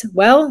headspace,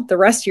 well, the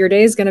rest of your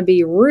day is going to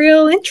be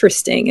real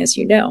interesting, as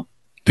you know.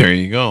 There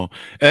you go.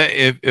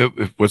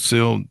 If what's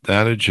the old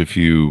adage? If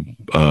you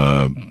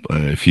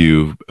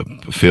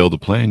fail to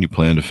plan, you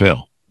plan to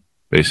fail.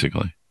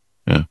 Basically,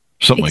 yeah,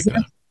 something like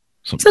that.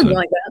 Something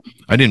like that.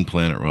 I didn't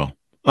plan it well.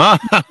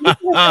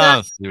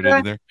 See what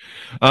I did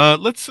there?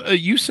 Let's.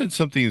 You said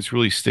something that's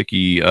really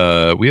sticky.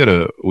 We had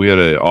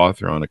an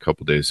author on a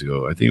couple days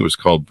ago. I think it was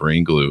called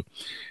Brain Glue,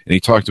 and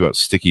he talked about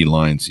sticky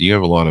lines. You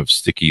have a lot of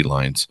sticky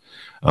lines.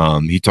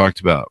 He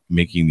talked about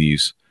making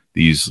these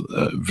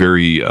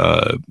very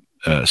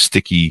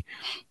sticky,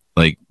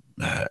 like,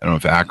 I don't know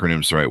if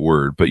acronym is the right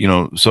word, but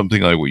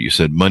something like what you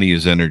said, money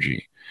is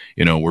energy,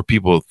 where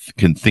people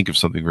can think of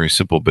something very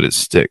simple, but it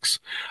sticks.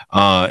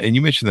 And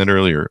you mentioned that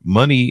earlier,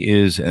 money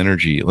is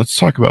energy. Let's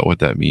talk about what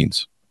that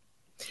means.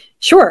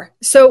 Sure.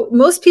 So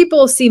most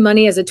people see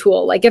money as a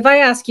tool. Like if I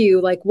ask you,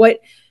 like, what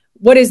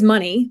is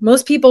money?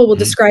 Most people will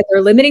describe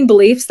their limiting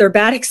beliefs, their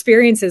bad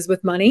experiences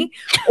with money,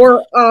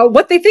 or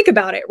what they think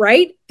about it,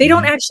 right? They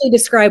don't actually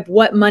describe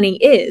what money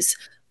is.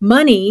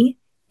 Money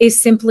is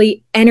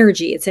simply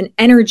energy. It's an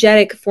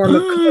energetic form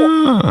of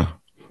currency.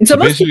 And so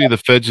basically the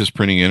Fed's just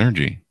printing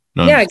energy.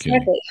 No, yeah,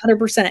 exactly.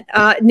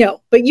 100%. No,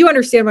 but you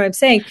understand what I'm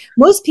saying.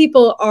 Most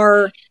people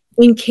are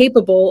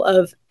incapable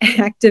of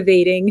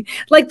activating,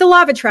 like the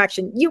law of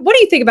attraction. What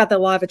do you think about the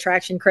law of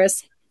attraction,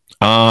 Chris?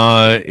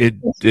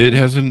 It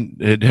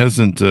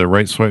hasn't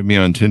right swiped me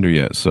on Tinder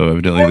yet. So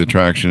evidently the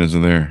attraction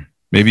isn't there.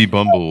 Maybe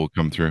Bumble will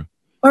come through.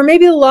 Or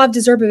maybe the law of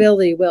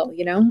deservability will,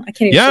 I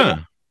can't even say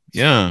that.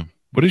 Yeah.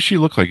 What does she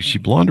look like? Is she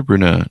blonde or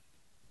brunette?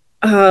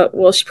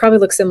 Well, she probably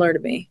looks similar to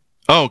me.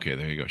 Oh, okay.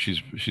 There you go. She's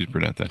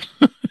brunette then.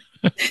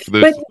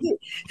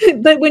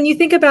 But when you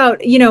think about,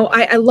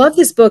 I love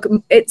this book.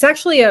 It's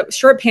actually a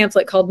short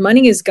pamphlet called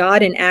Money is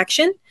God in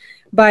Action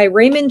by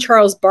Raymond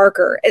Charles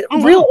Barker. A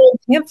real old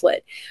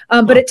pamphlet.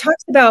 But it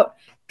talks about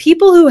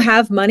people who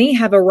have money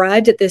have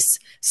arrived at this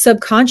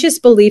subconscious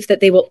belief that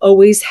they will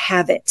always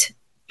have it.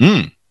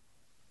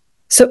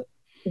 So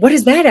what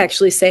does that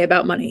actually say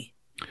about money?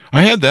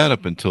 I had that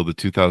up until the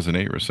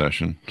 2008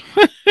 recession.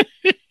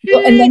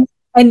 Well,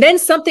 and then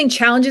something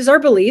challenges our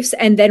beliefs,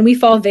 and then we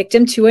fall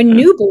victim to a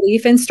new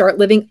belief and start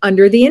living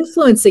under the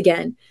influence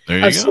again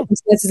of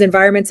circumstances,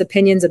 environments,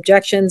 opinions,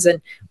 objections,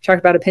 and we talked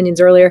about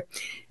opinions earlier.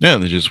 Yeah,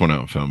 they just went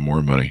out and found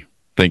more money.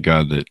 Thank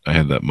God that I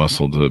had that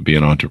muscle to be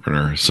an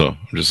entrepreneur. So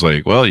I'm just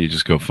like, well, you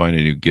just go find a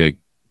new gig.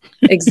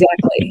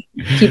 Exactly.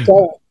 Keep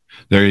going.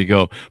 There you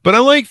go. But I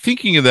like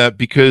thinking of that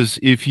because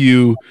if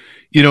you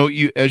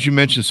as you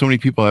mentioned, so many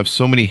people have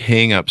so many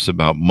hang-ups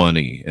about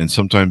money. And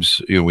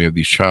sometimes, we have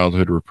these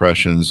childhood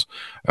repressions.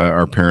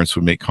 Our parents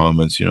would make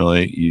comments,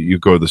 like you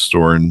go to the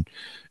store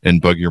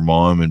and bug your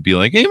mom and be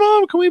like, hey,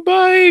 Mom, can we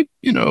buy,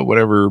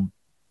 whatever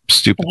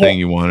stupid thing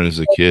you wanted as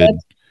a kid?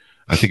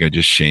 I think I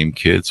just shame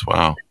kids.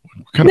 Wow.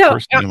 What kind of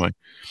person am I?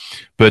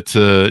 But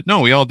no,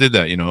 we all did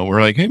that.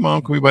 We're like, hey,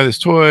 Mom, can we buy this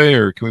toy,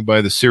 or can we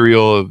buy the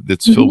cereal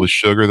that's filled with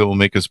sugar that will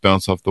make us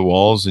bounce off the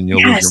walls and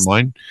you'll lose your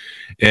mind?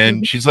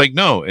 And she's like,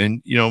 no.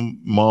 And,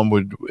 Mom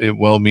would,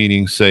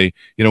 well-meaning, say,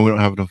 we don't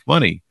have enough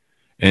money.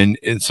 And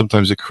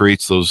sometimes it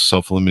creates those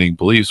self-limiting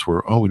beliefs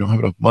where, we don't have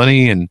enough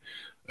money. And,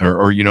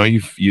 or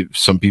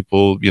some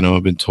people,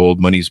 have been told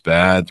money's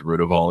bad, the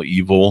root of all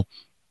evil.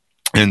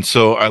 And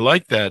so I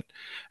like that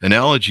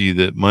analogy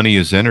that money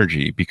is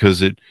energy,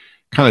 because it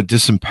kind of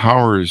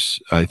disempowers,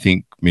 I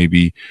think,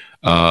 maybe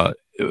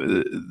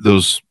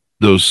those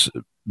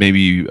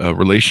maybe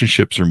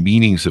relationships or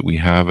meanings that we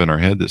have in our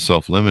head that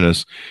self-limit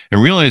us,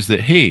 and realize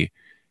that, hey,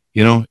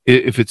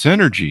 if it's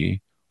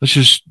energy, let's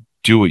just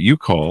do what you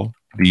call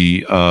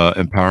the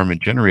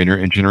empowerment generator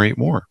and generate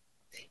more.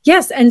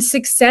 Yes. And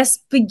success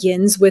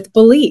begins with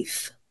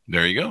belief.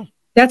 There you go.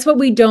 That's what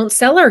we don't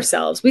sell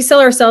ourselves. We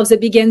sell ourselves,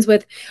 it begins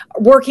with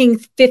working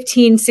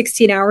 15,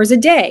 16 hours a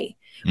day.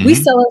 We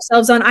sell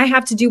ourselves on, I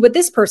have to do what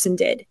this person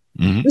did.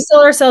 We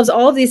sell ourselves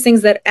all of these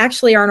things that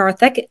actually aren't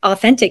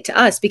authentic to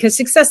us, because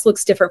success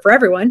looks different for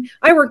everyone.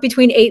 I work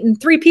between 8 and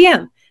 3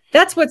 p.m.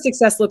 That's what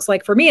success looks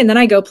like for me. And then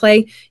I go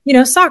play,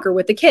 soccer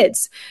with the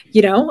kids,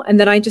 and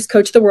then I just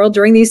coach the world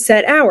during these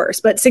set hours.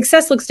 But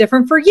success looks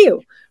different for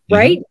you,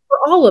 right? For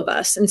all of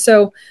us. And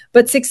so,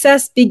 but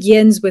success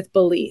begins with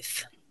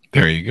belief.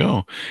 There you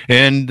go.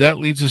 And that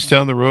leads us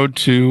down the road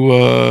to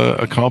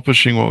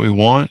accomplishing what we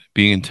want,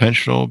 being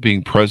intentional,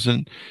 being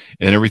present,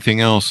 and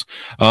everything else.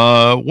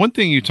 One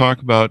thing you talk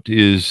about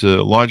is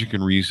logic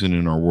and reason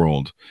in our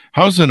world.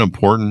 How is that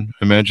important?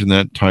 I imagine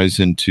that ties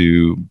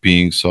into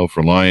being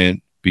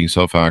self-reliant, being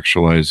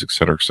self-actualized, et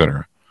cetera, et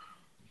cetera.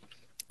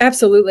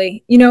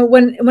 Absolutely.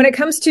 When it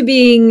comes to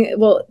being,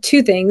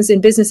 two things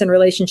in business and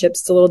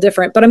relationships, it's a little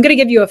different, but I'm going to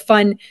give you a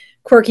fun,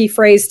 quirky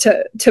phrase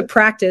to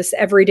practice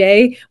every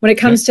day when it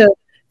comes to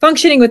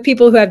functioning with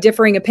people who have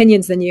differing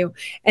opinions than you.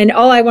 And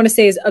all I want to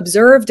say is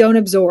observe, don't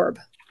absorb.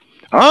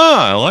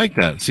 I like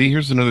that. See,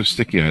 here's another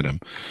sticky item.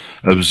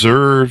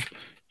 Observe,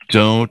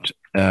 don't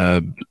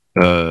absorb.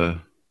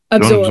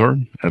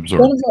 Absorb.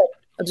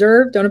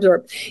 Observe, don't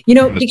absorb.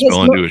 Because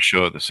spell and do a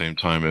show at the same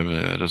time.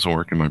 It doesn't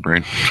work in my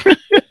brain.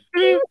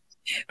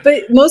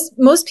 But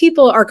most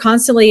people are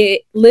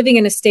constantly living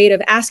in a state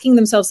of asking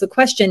themselves the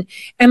question,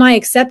 am I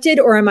accepted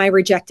or am I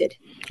rejected?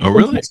 Oh,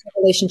 really?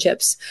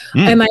 Relationships.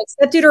 Am I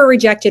accepted or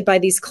rejected by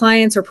these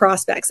clients or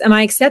prospects? Am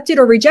I accepted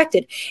or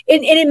rejected?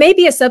 And it may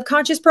be a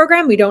subconscious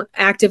program. We don't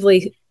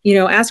actively,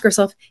 ask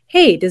ourselves,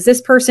 hey, does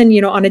this person,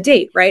 on a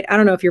date, right? I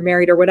don't know if you're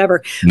married or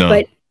whatever. No.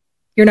 But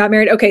you're not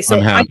married. Okay. So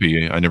I'm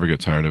happy. I never get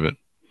tired of it.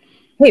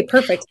 Hey,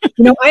 perfect.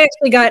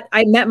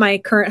 I met my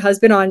current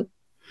husband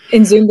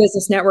in Zoom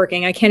Business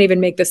Networking. I can't even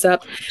make this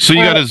up. So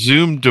you got a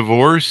Zoom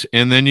divorce,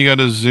 and then you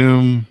got a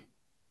Zoom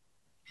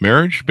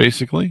marriage,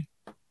 basically?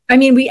 I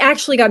mean, we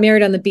actually got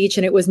married on the beach,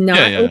 and it was not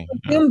over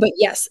Zoom, but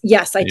yes,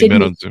 I did.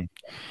 Met on Zoom.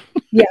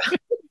 Yeah.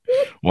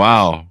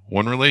 Wow.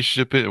 One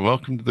relationship.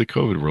 Welcome to the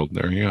COVID world.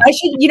 There you go.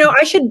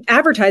 I should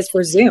advertise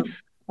for Zoom.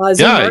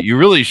 You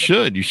really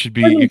should. You should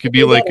be, it could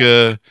be like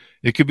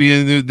it could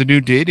be the new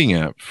dating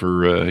app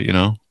for, are you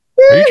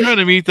trying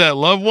to meet that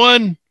loved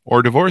one?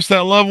 Or divorce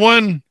that loved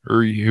one, or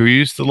who you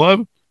used to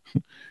love?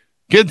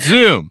 Get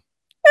Zoom.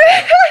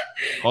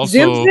 Also,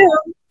 Zoom.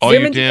 All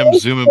you damn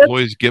Zoom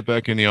employees, get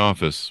back in the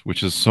office,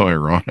 which is so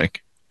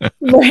ironic.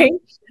 Right.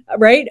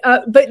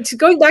 But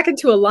going back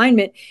into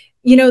alignment,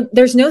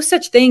 there's no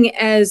such thing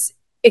as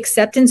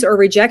acceptance or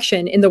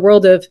rejection in the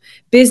world of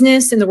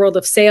business, in the world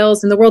of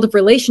sales, in the world of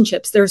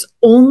relationships. There's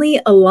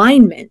only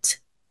alignment.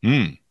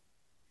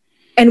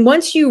 And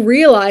once you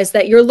realize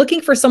that you're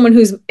looking for someone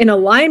who's in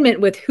alignment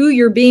with who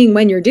you're being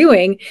when you're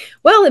doing,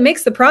 well, it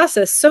makes the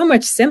process so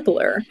much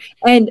simpler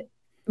and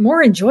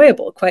more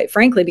enjoyable, quite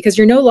frankly, because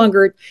you're no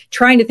longer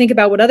trying to think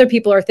about what other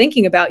people are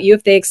thinking about you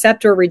if they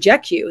accept or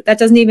reject you. That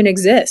doesn't even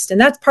exist. And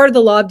that's part of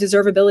the law of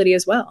deservability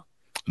as well.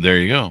 There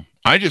you go.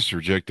 I just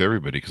reject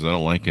everybody because I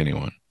don't like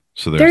anyone.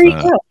 So there you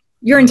go.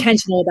 You're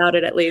intentional about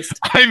it, at least.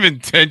 I'm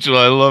intentional.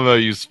 I love how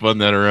you spun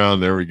that around.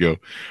 There we go.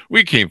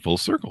 We came full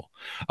circle.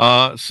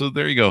 So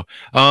there you go.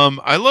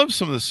 I love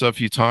some of the stuff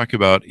you talk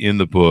about in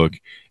the book,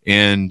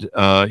 and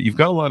you've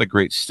got a lot of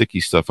great sticky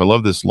stuff. I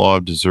love this law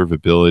of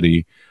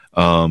deservability.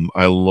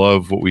 I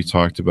love what we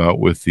talked about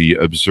with the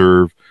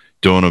observe,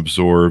 don't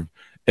absorb.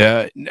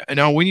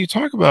 Now, when you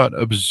talk about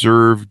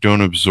observe,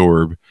 don't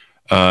absorb,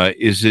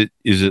 is it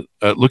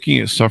looking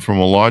at stuff from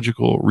a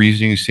logical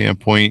reasoning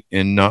standpoint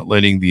and not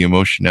letting the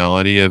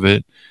emotionality of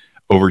it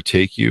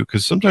overtake you?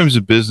 Because sometimes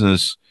in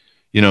business,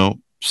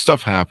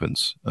 stuff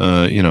happens.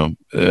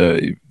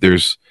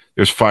 There's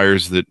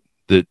fires that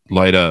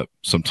light up.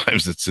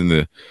 Sometimes it's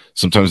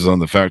sometimes it's on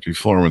the factory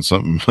floor when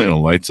something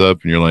lights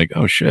up and you're like,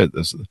 oh shit,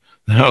 the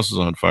house is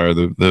on fire,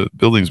 the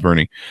building's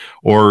burning.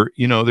 Or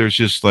there's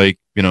just like,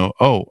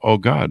 oh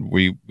god,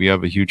 we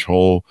have a huge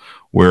hole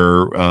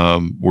where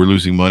we're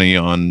losing money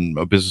on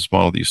a business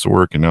model that used to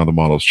work, and now the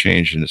model's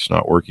changed and it's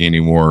not working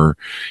anymore.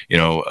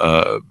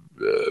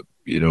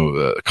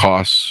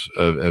 Costs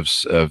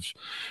have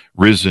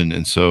risen,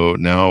 and so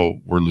now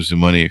we're losing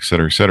money, et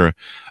cetera, et cetera.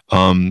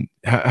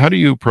 How do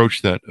you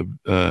approach that?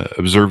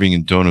 Observing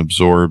and don't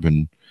absorb,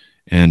 and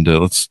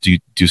let's do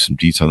some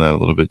deets on that a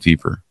little bit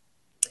deeper.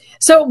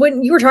 So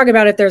when you were talking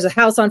about if there's a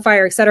house on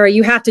fire, et cetera,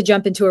 you have to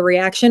jump into a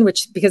reaction,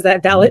 because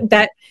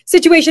that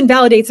situation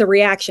validates a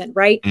reaction,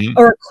 right? Mm-hmm.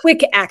 Or a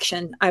quick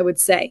action, I would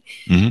say.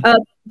 Mm-hmm.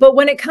 But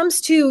when it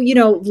comes to,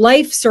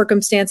 life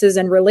circumstances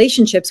and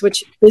relationships,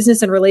 which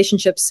business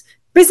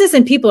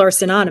and people are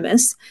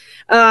synonymous,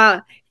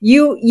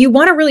 you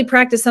want to really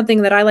practice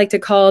something that I like to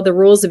call the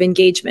rules of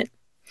engagement.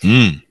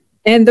 Mm.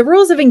 And the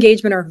rules of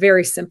engagement are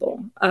very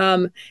simple.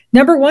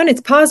 Number one, it's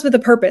pause with a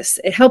purpose.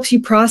 It helps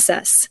you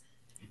process.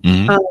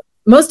 Mm-hmm.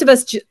 Most of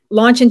us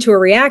launch into a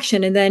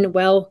reaction, and then,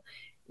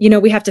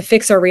 we have to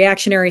fix our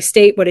reactionary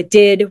state, what it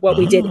did, what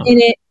we did in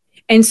it.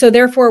 And so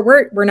therefore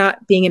we're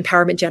not being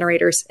empowerment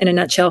generators in a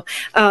nutshell.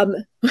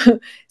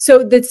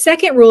 So the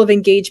second rule of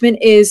engagement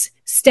is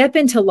step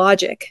into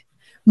logic.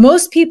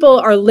 Most people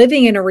are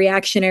living in a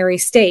reactionary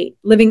state,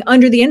 living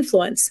under the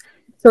influence,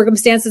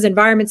 circumstances,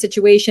 environment,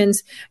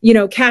 situations,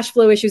 cash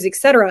flow issues, et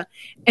cetera.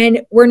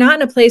 And we're not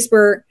in a place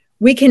where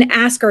we can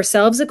ask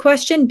ourselves a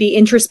question, be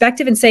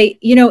introspective and say,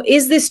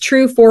 is this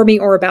true for me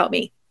or about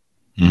me?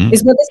 Mm-hmm.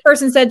 Is what this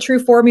person said true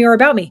for me or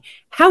about me?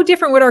 How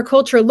different would our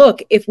culture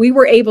look if we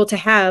were able to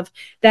have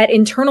that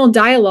internal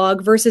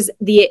dialogue versus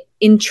the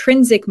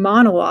extrinsic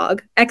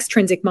monologue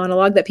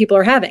that people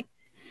are having?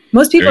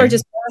 Most people are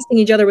just asking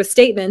each other with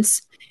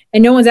statements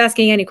and no one's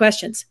asking any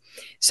questions.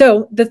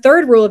 So the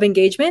third rule of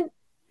engagement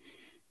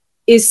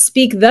is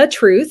speak the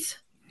truth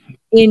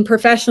in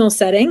professional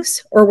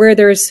settings or where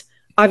there's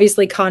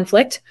obviously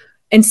conflict,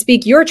 and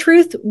speak your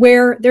truth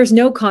where there's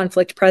no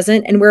conflict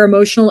present and where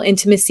emotional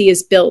intimacy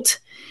is built.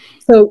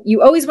 So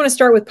you always want to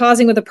start with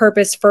pausing with a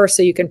purpose first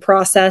so you can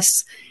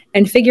process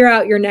and figure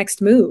out your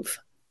next move.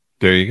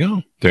 There you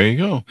go. There you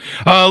go.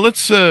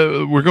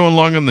 We're going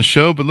long on the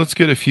show, but let's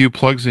get a few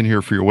plugs in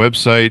here for your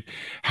website,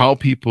 how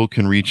people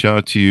can reach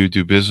out to you,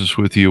 do business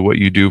with you, what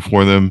you do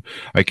for them.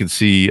 I can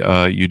see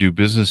you do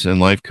business and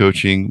life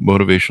coaching,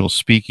 motivational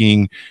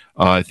speaking.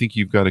 I think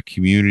you've got a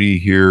community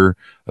here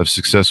of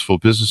successful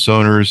business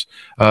owners.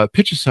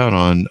 Pitch us out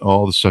on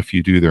all the stuff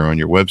you do there on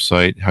your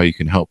website, how you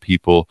can help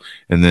people,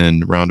 and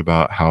then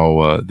roundabout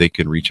how they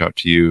can reach out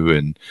to you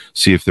and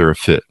see if they're a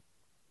fit.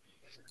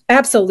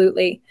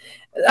 Absolutely.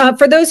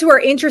 For those who are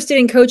interested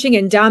in coaching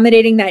and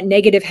dominating that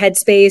negative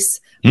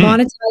headspace,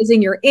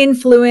 monetizing your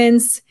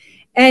influence,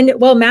 and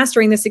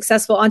mastering the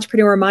successful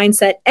entrepreneur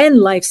mindset and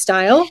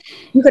lifestyle,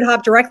 you could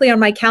hop directly on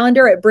my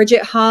calendar at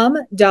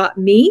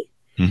bridgethom.me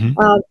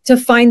to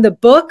find the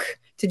book,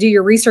 to do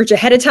your research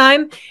ahead of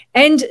time,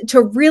 and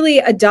to really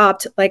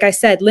adopt, like I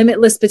said,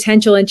 limitless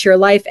potential into your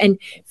life and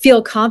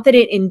feel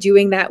confident in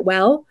doing that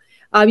well.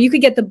 You could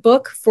get the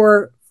book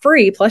for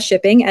free plus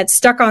shipping at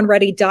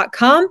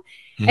stuckonready.com.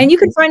 And you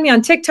can find me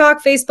on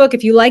TikTok, Facebook,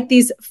 if you like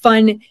these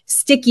fun,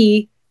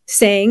 sticky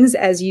sayings,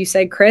 as you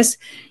said, Chris.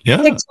 Yeah.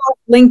 TikTok,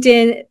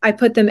 LinkedIn, I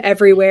put them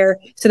everywhere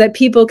so that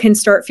people can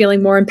start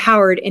feeling more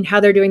empowered in how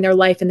they're doing their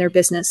life and their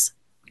business.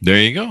 There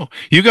you go.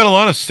 You got a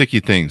lot of sticky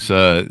things.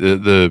 I'll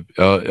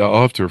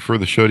have to refer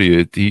the show to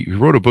you. He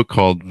wrote a book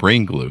called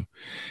Brain Glue,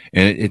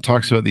 and it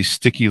talks about these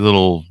sticky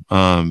little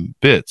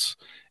bits,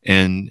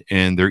 and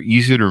they're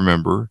easy to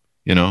remember.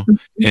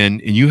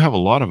 And you have a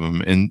lot of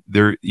them, and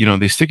they're,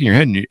 they stick in your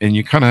head, and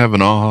you kind of have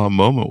an aha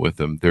moment with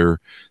them.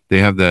 They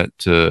have that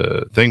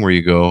thing where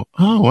you go,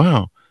 oh,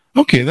 wow.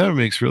 Okay, that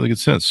makes really good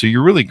sense. So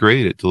you're really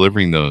great at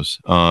delivering those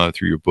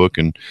through your book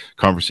and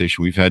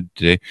conversation we've had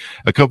today.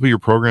 A couple of your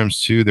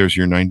programs too. There's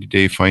your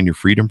 90-day Find Your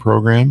Freedom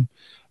program,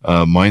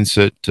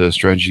 mindset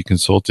strategy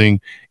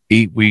consulting,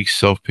 8 weeks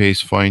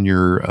self-paced Find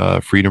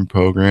Your Freedom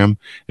program.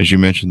 As you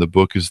mentioned, the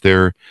book is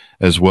there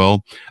as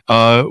well.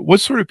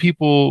 What sort of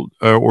people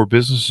or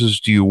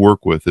businesses do you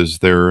work with? Is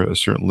there a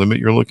certain limit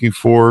you're looking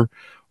for,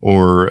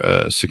 or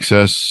a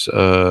success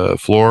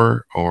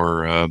floor,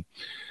 or how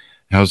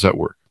does that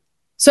work?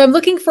 So I'm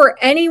looking for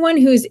anyone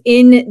who's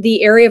in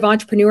the area of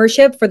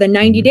entrepreneurship for the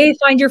 90-day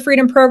Find Your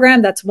Freedom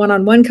program. That's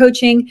one-on-one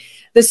coaching.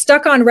 The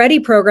Stuck on Ready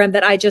program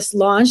that I just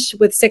launched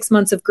with 6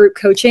 months of group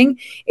coaching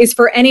is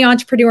for any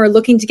entrepreneur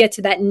looking to get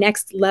to that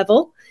next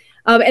level.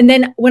 And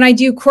then when I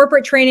do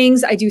corporate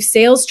trainings, I do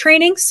sales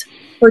trainings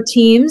for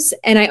teams,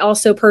 and I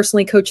also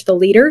personally coach the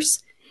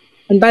leaders.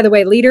 And by the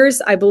way,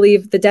 leaders, I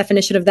believe the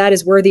definition of that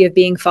is worthy of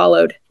being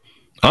followed.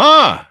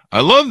 Ah,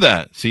 I love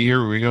that. See,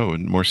 here we go.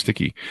 More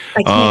sticky.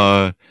 I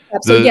can't.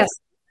 Yes,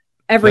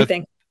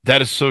 everything.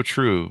 That is so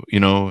true.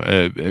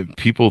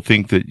 People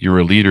think that you're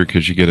a leader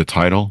because you get a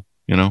title,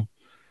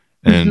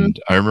 and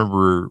I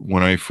remember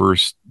when I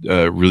first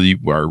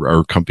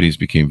our companies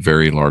became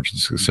very large and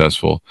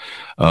successful.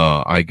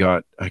 I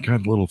got a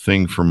little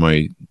thing from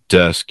my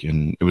desk,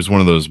 and it was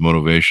one of those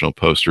motivational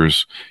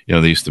posters, they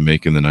used to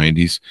make in the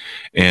 90s.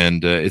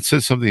 And it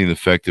said something to the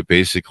effect that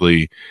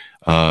basically,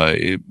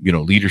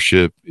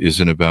 leadership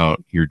isn't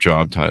about your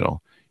job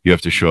title. You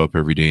have to show up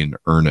every day and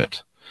earn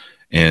it.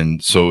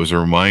 And so it was a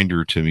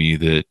reminder to me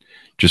that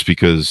just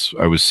because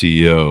I was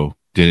CEO,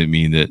 didn't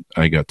mean that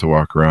I got to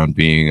walk around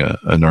being a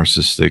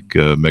narcissistic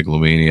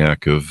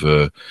megalomaniac of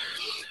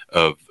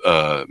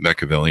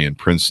Machiavellian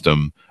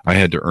princedom. I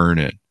had to earn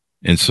it.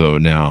 And so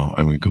now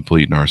I'm a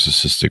complete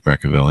narcissistic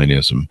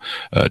Machiavellianism,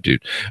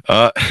 dude.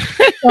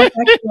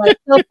 Self-actualized.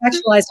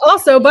 Self-actualized.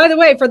 Also, by the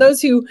way, for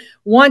those who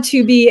want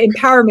to be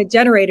empowerment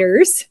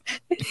generators,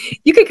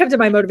 you can come to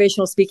my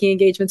motivational speaking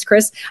engagements,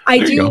 Chris. I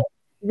do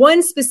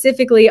one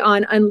specifically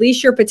on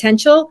unleash your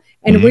potential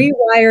and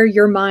rewire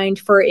your mind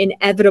for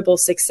inevitable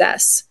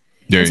success.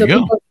 There you go.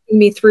 People are putting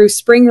me through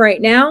spring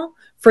right now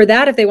for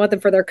that, if they want them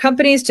for their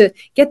companies, to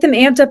get them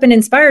amped up and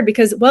inspired,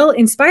 because, well,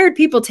 inspired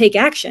people take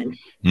action,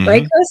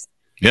 right, Chris?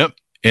 Yep.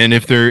 And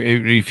if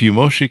you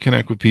emotionally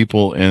connect with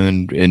people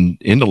and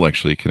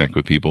intellectually connect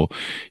with people,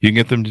 you can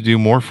get them to do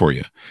more for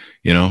you.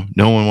 You know,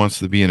 no one wants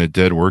to be in a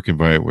dead work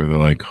environment where they're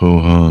like, "Ho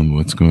hum,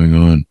 what's going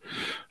on?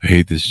 I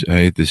hate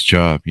this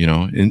job." You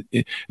know, and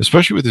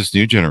especially with this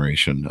new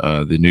generation,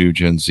 the new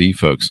Gen Z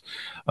folks,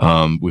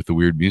 with the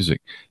weird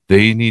music,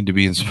 they need to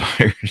be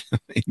inspired.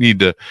 they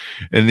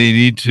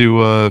need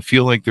to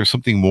feel like there's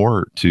something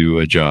more to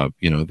a job.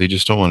 You know, they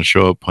just don't want to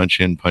show up, punch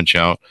in, punch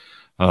out.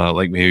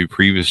 Like maybe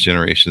previous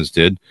generations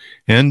did.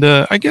 And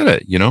I get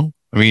it, you know.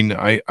 I mean,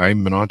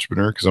 I'm an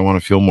entrepreneur because I want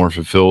to feel more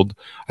fulfilled.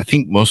 I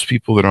think most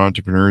people that are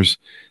entrepreneurs,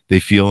 they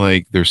feel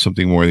like there's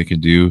something more they can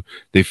do.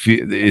 They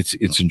feel it's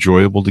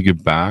enjoyable to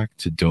give back,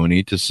 to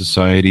donate to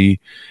society,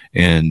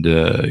 and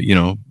you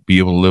know, be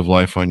able to live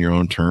life on your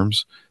own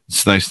terms.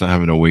 It's nice not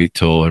having to wait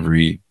till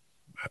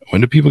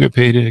when do people get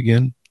paid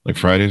again? Like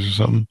Fridays or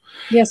something?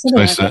 Yes.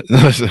 Nice to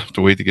have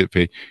to wait to get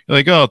paid. You're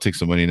like, oh, I'll take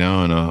some money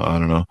now, and I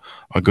don't know,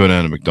 I'll go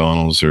down to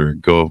McDonald's or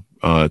go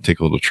take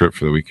a little trip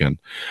for the weekend.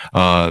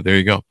 There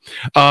you go.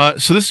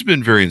 So this has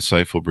been very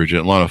insightful,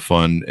 Bridget. A lot of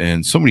fun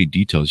and so many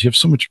details. You have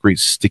so much great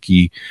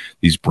sticky,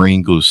 these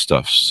brain glue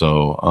stuff.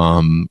 So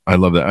I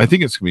love that. I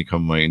think it's going to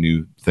become my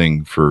new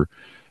thing for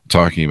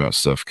talking about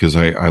stuff, because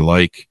I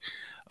like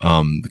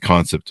the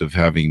concept of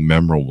having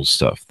memorable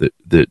stuff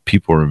that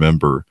people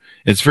remember.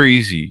 It's very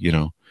easy, you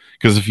know.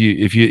 Because if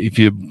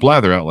you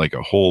blather out like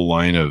a whole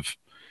line of,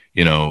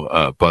 you know,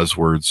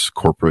 buzzwords,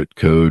 corporate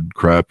code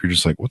crap, you're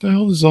just like, what the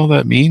hell does all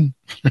that mean?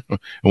 And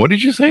what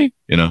did you say?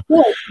 You know,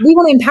 well, we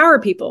want to empower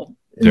people.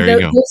 There you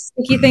go. Those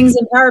sticky things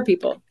empower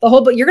people. The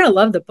whole book. You're going to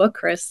love the book,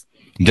 Chris.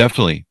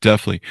 Definitely.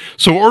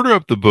 So order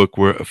up the book,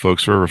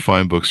 folks, wherever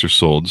fine books are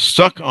sold.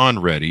 Stuck on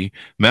Ready,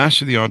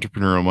 Master the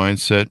Entrepreneurial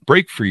Mindset,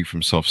 Break Free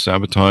from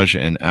Self-Sabotage,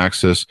 and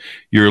Access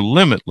Your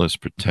Limitless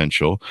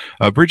Potential.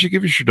 Bridget,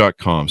 give us your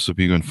 .com so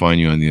people can find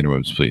you on the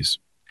interwebs, please.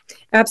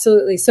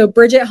 Absolutely. So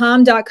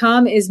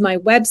BridgetHom.com is my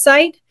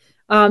website.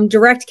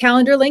 Direct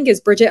calendar link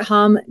is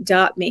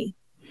BridgetHom.me.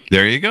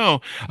 There you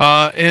go.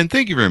 And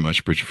thank you very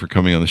much, Bridget, for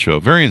coming on the show.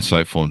 Very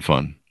insightful and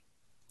fun.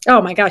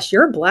 Oh my gosh,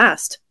 you're a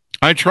blast.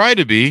 I try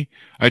to be.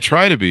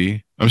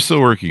 I'm still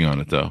working on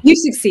it, though. You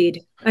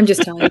succeed. I'm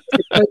just telling you,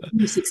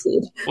 you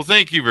succeed. Well,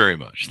 thank you very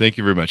much.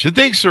 And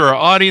thanks to our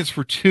audience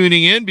for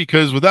tuning in,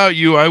 because without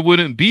you, I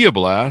wouldn't be a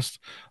blast.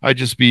 I'd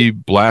just be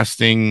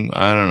blasting,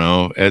 I don't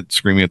know,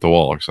 screaming at the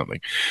wall or something.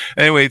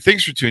 Anyway,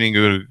 thanks for tuning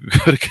in.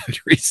 Go to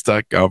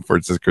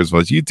goodreads.com/Chris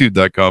Voss,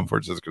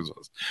 youtube.com/Chris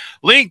Voss,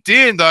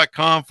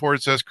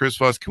 linkedin.com/Chris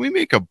Voss. Can we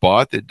make a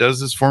bot that does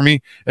this for me?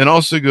 And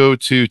also go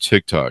to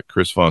TikTok,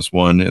 Chris Voss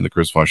 1 and the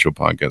Chris Voss Show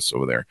podcast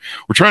over there.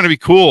 We're trying to be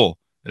cool.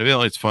 And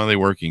evidently it's finally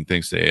working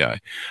thanks to AI.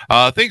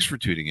 Thanks for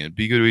tuning in.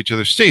 Be good to each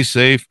other. Stay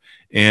safe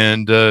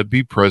and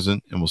be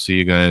present. And we'll see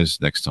you guys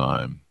next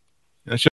time.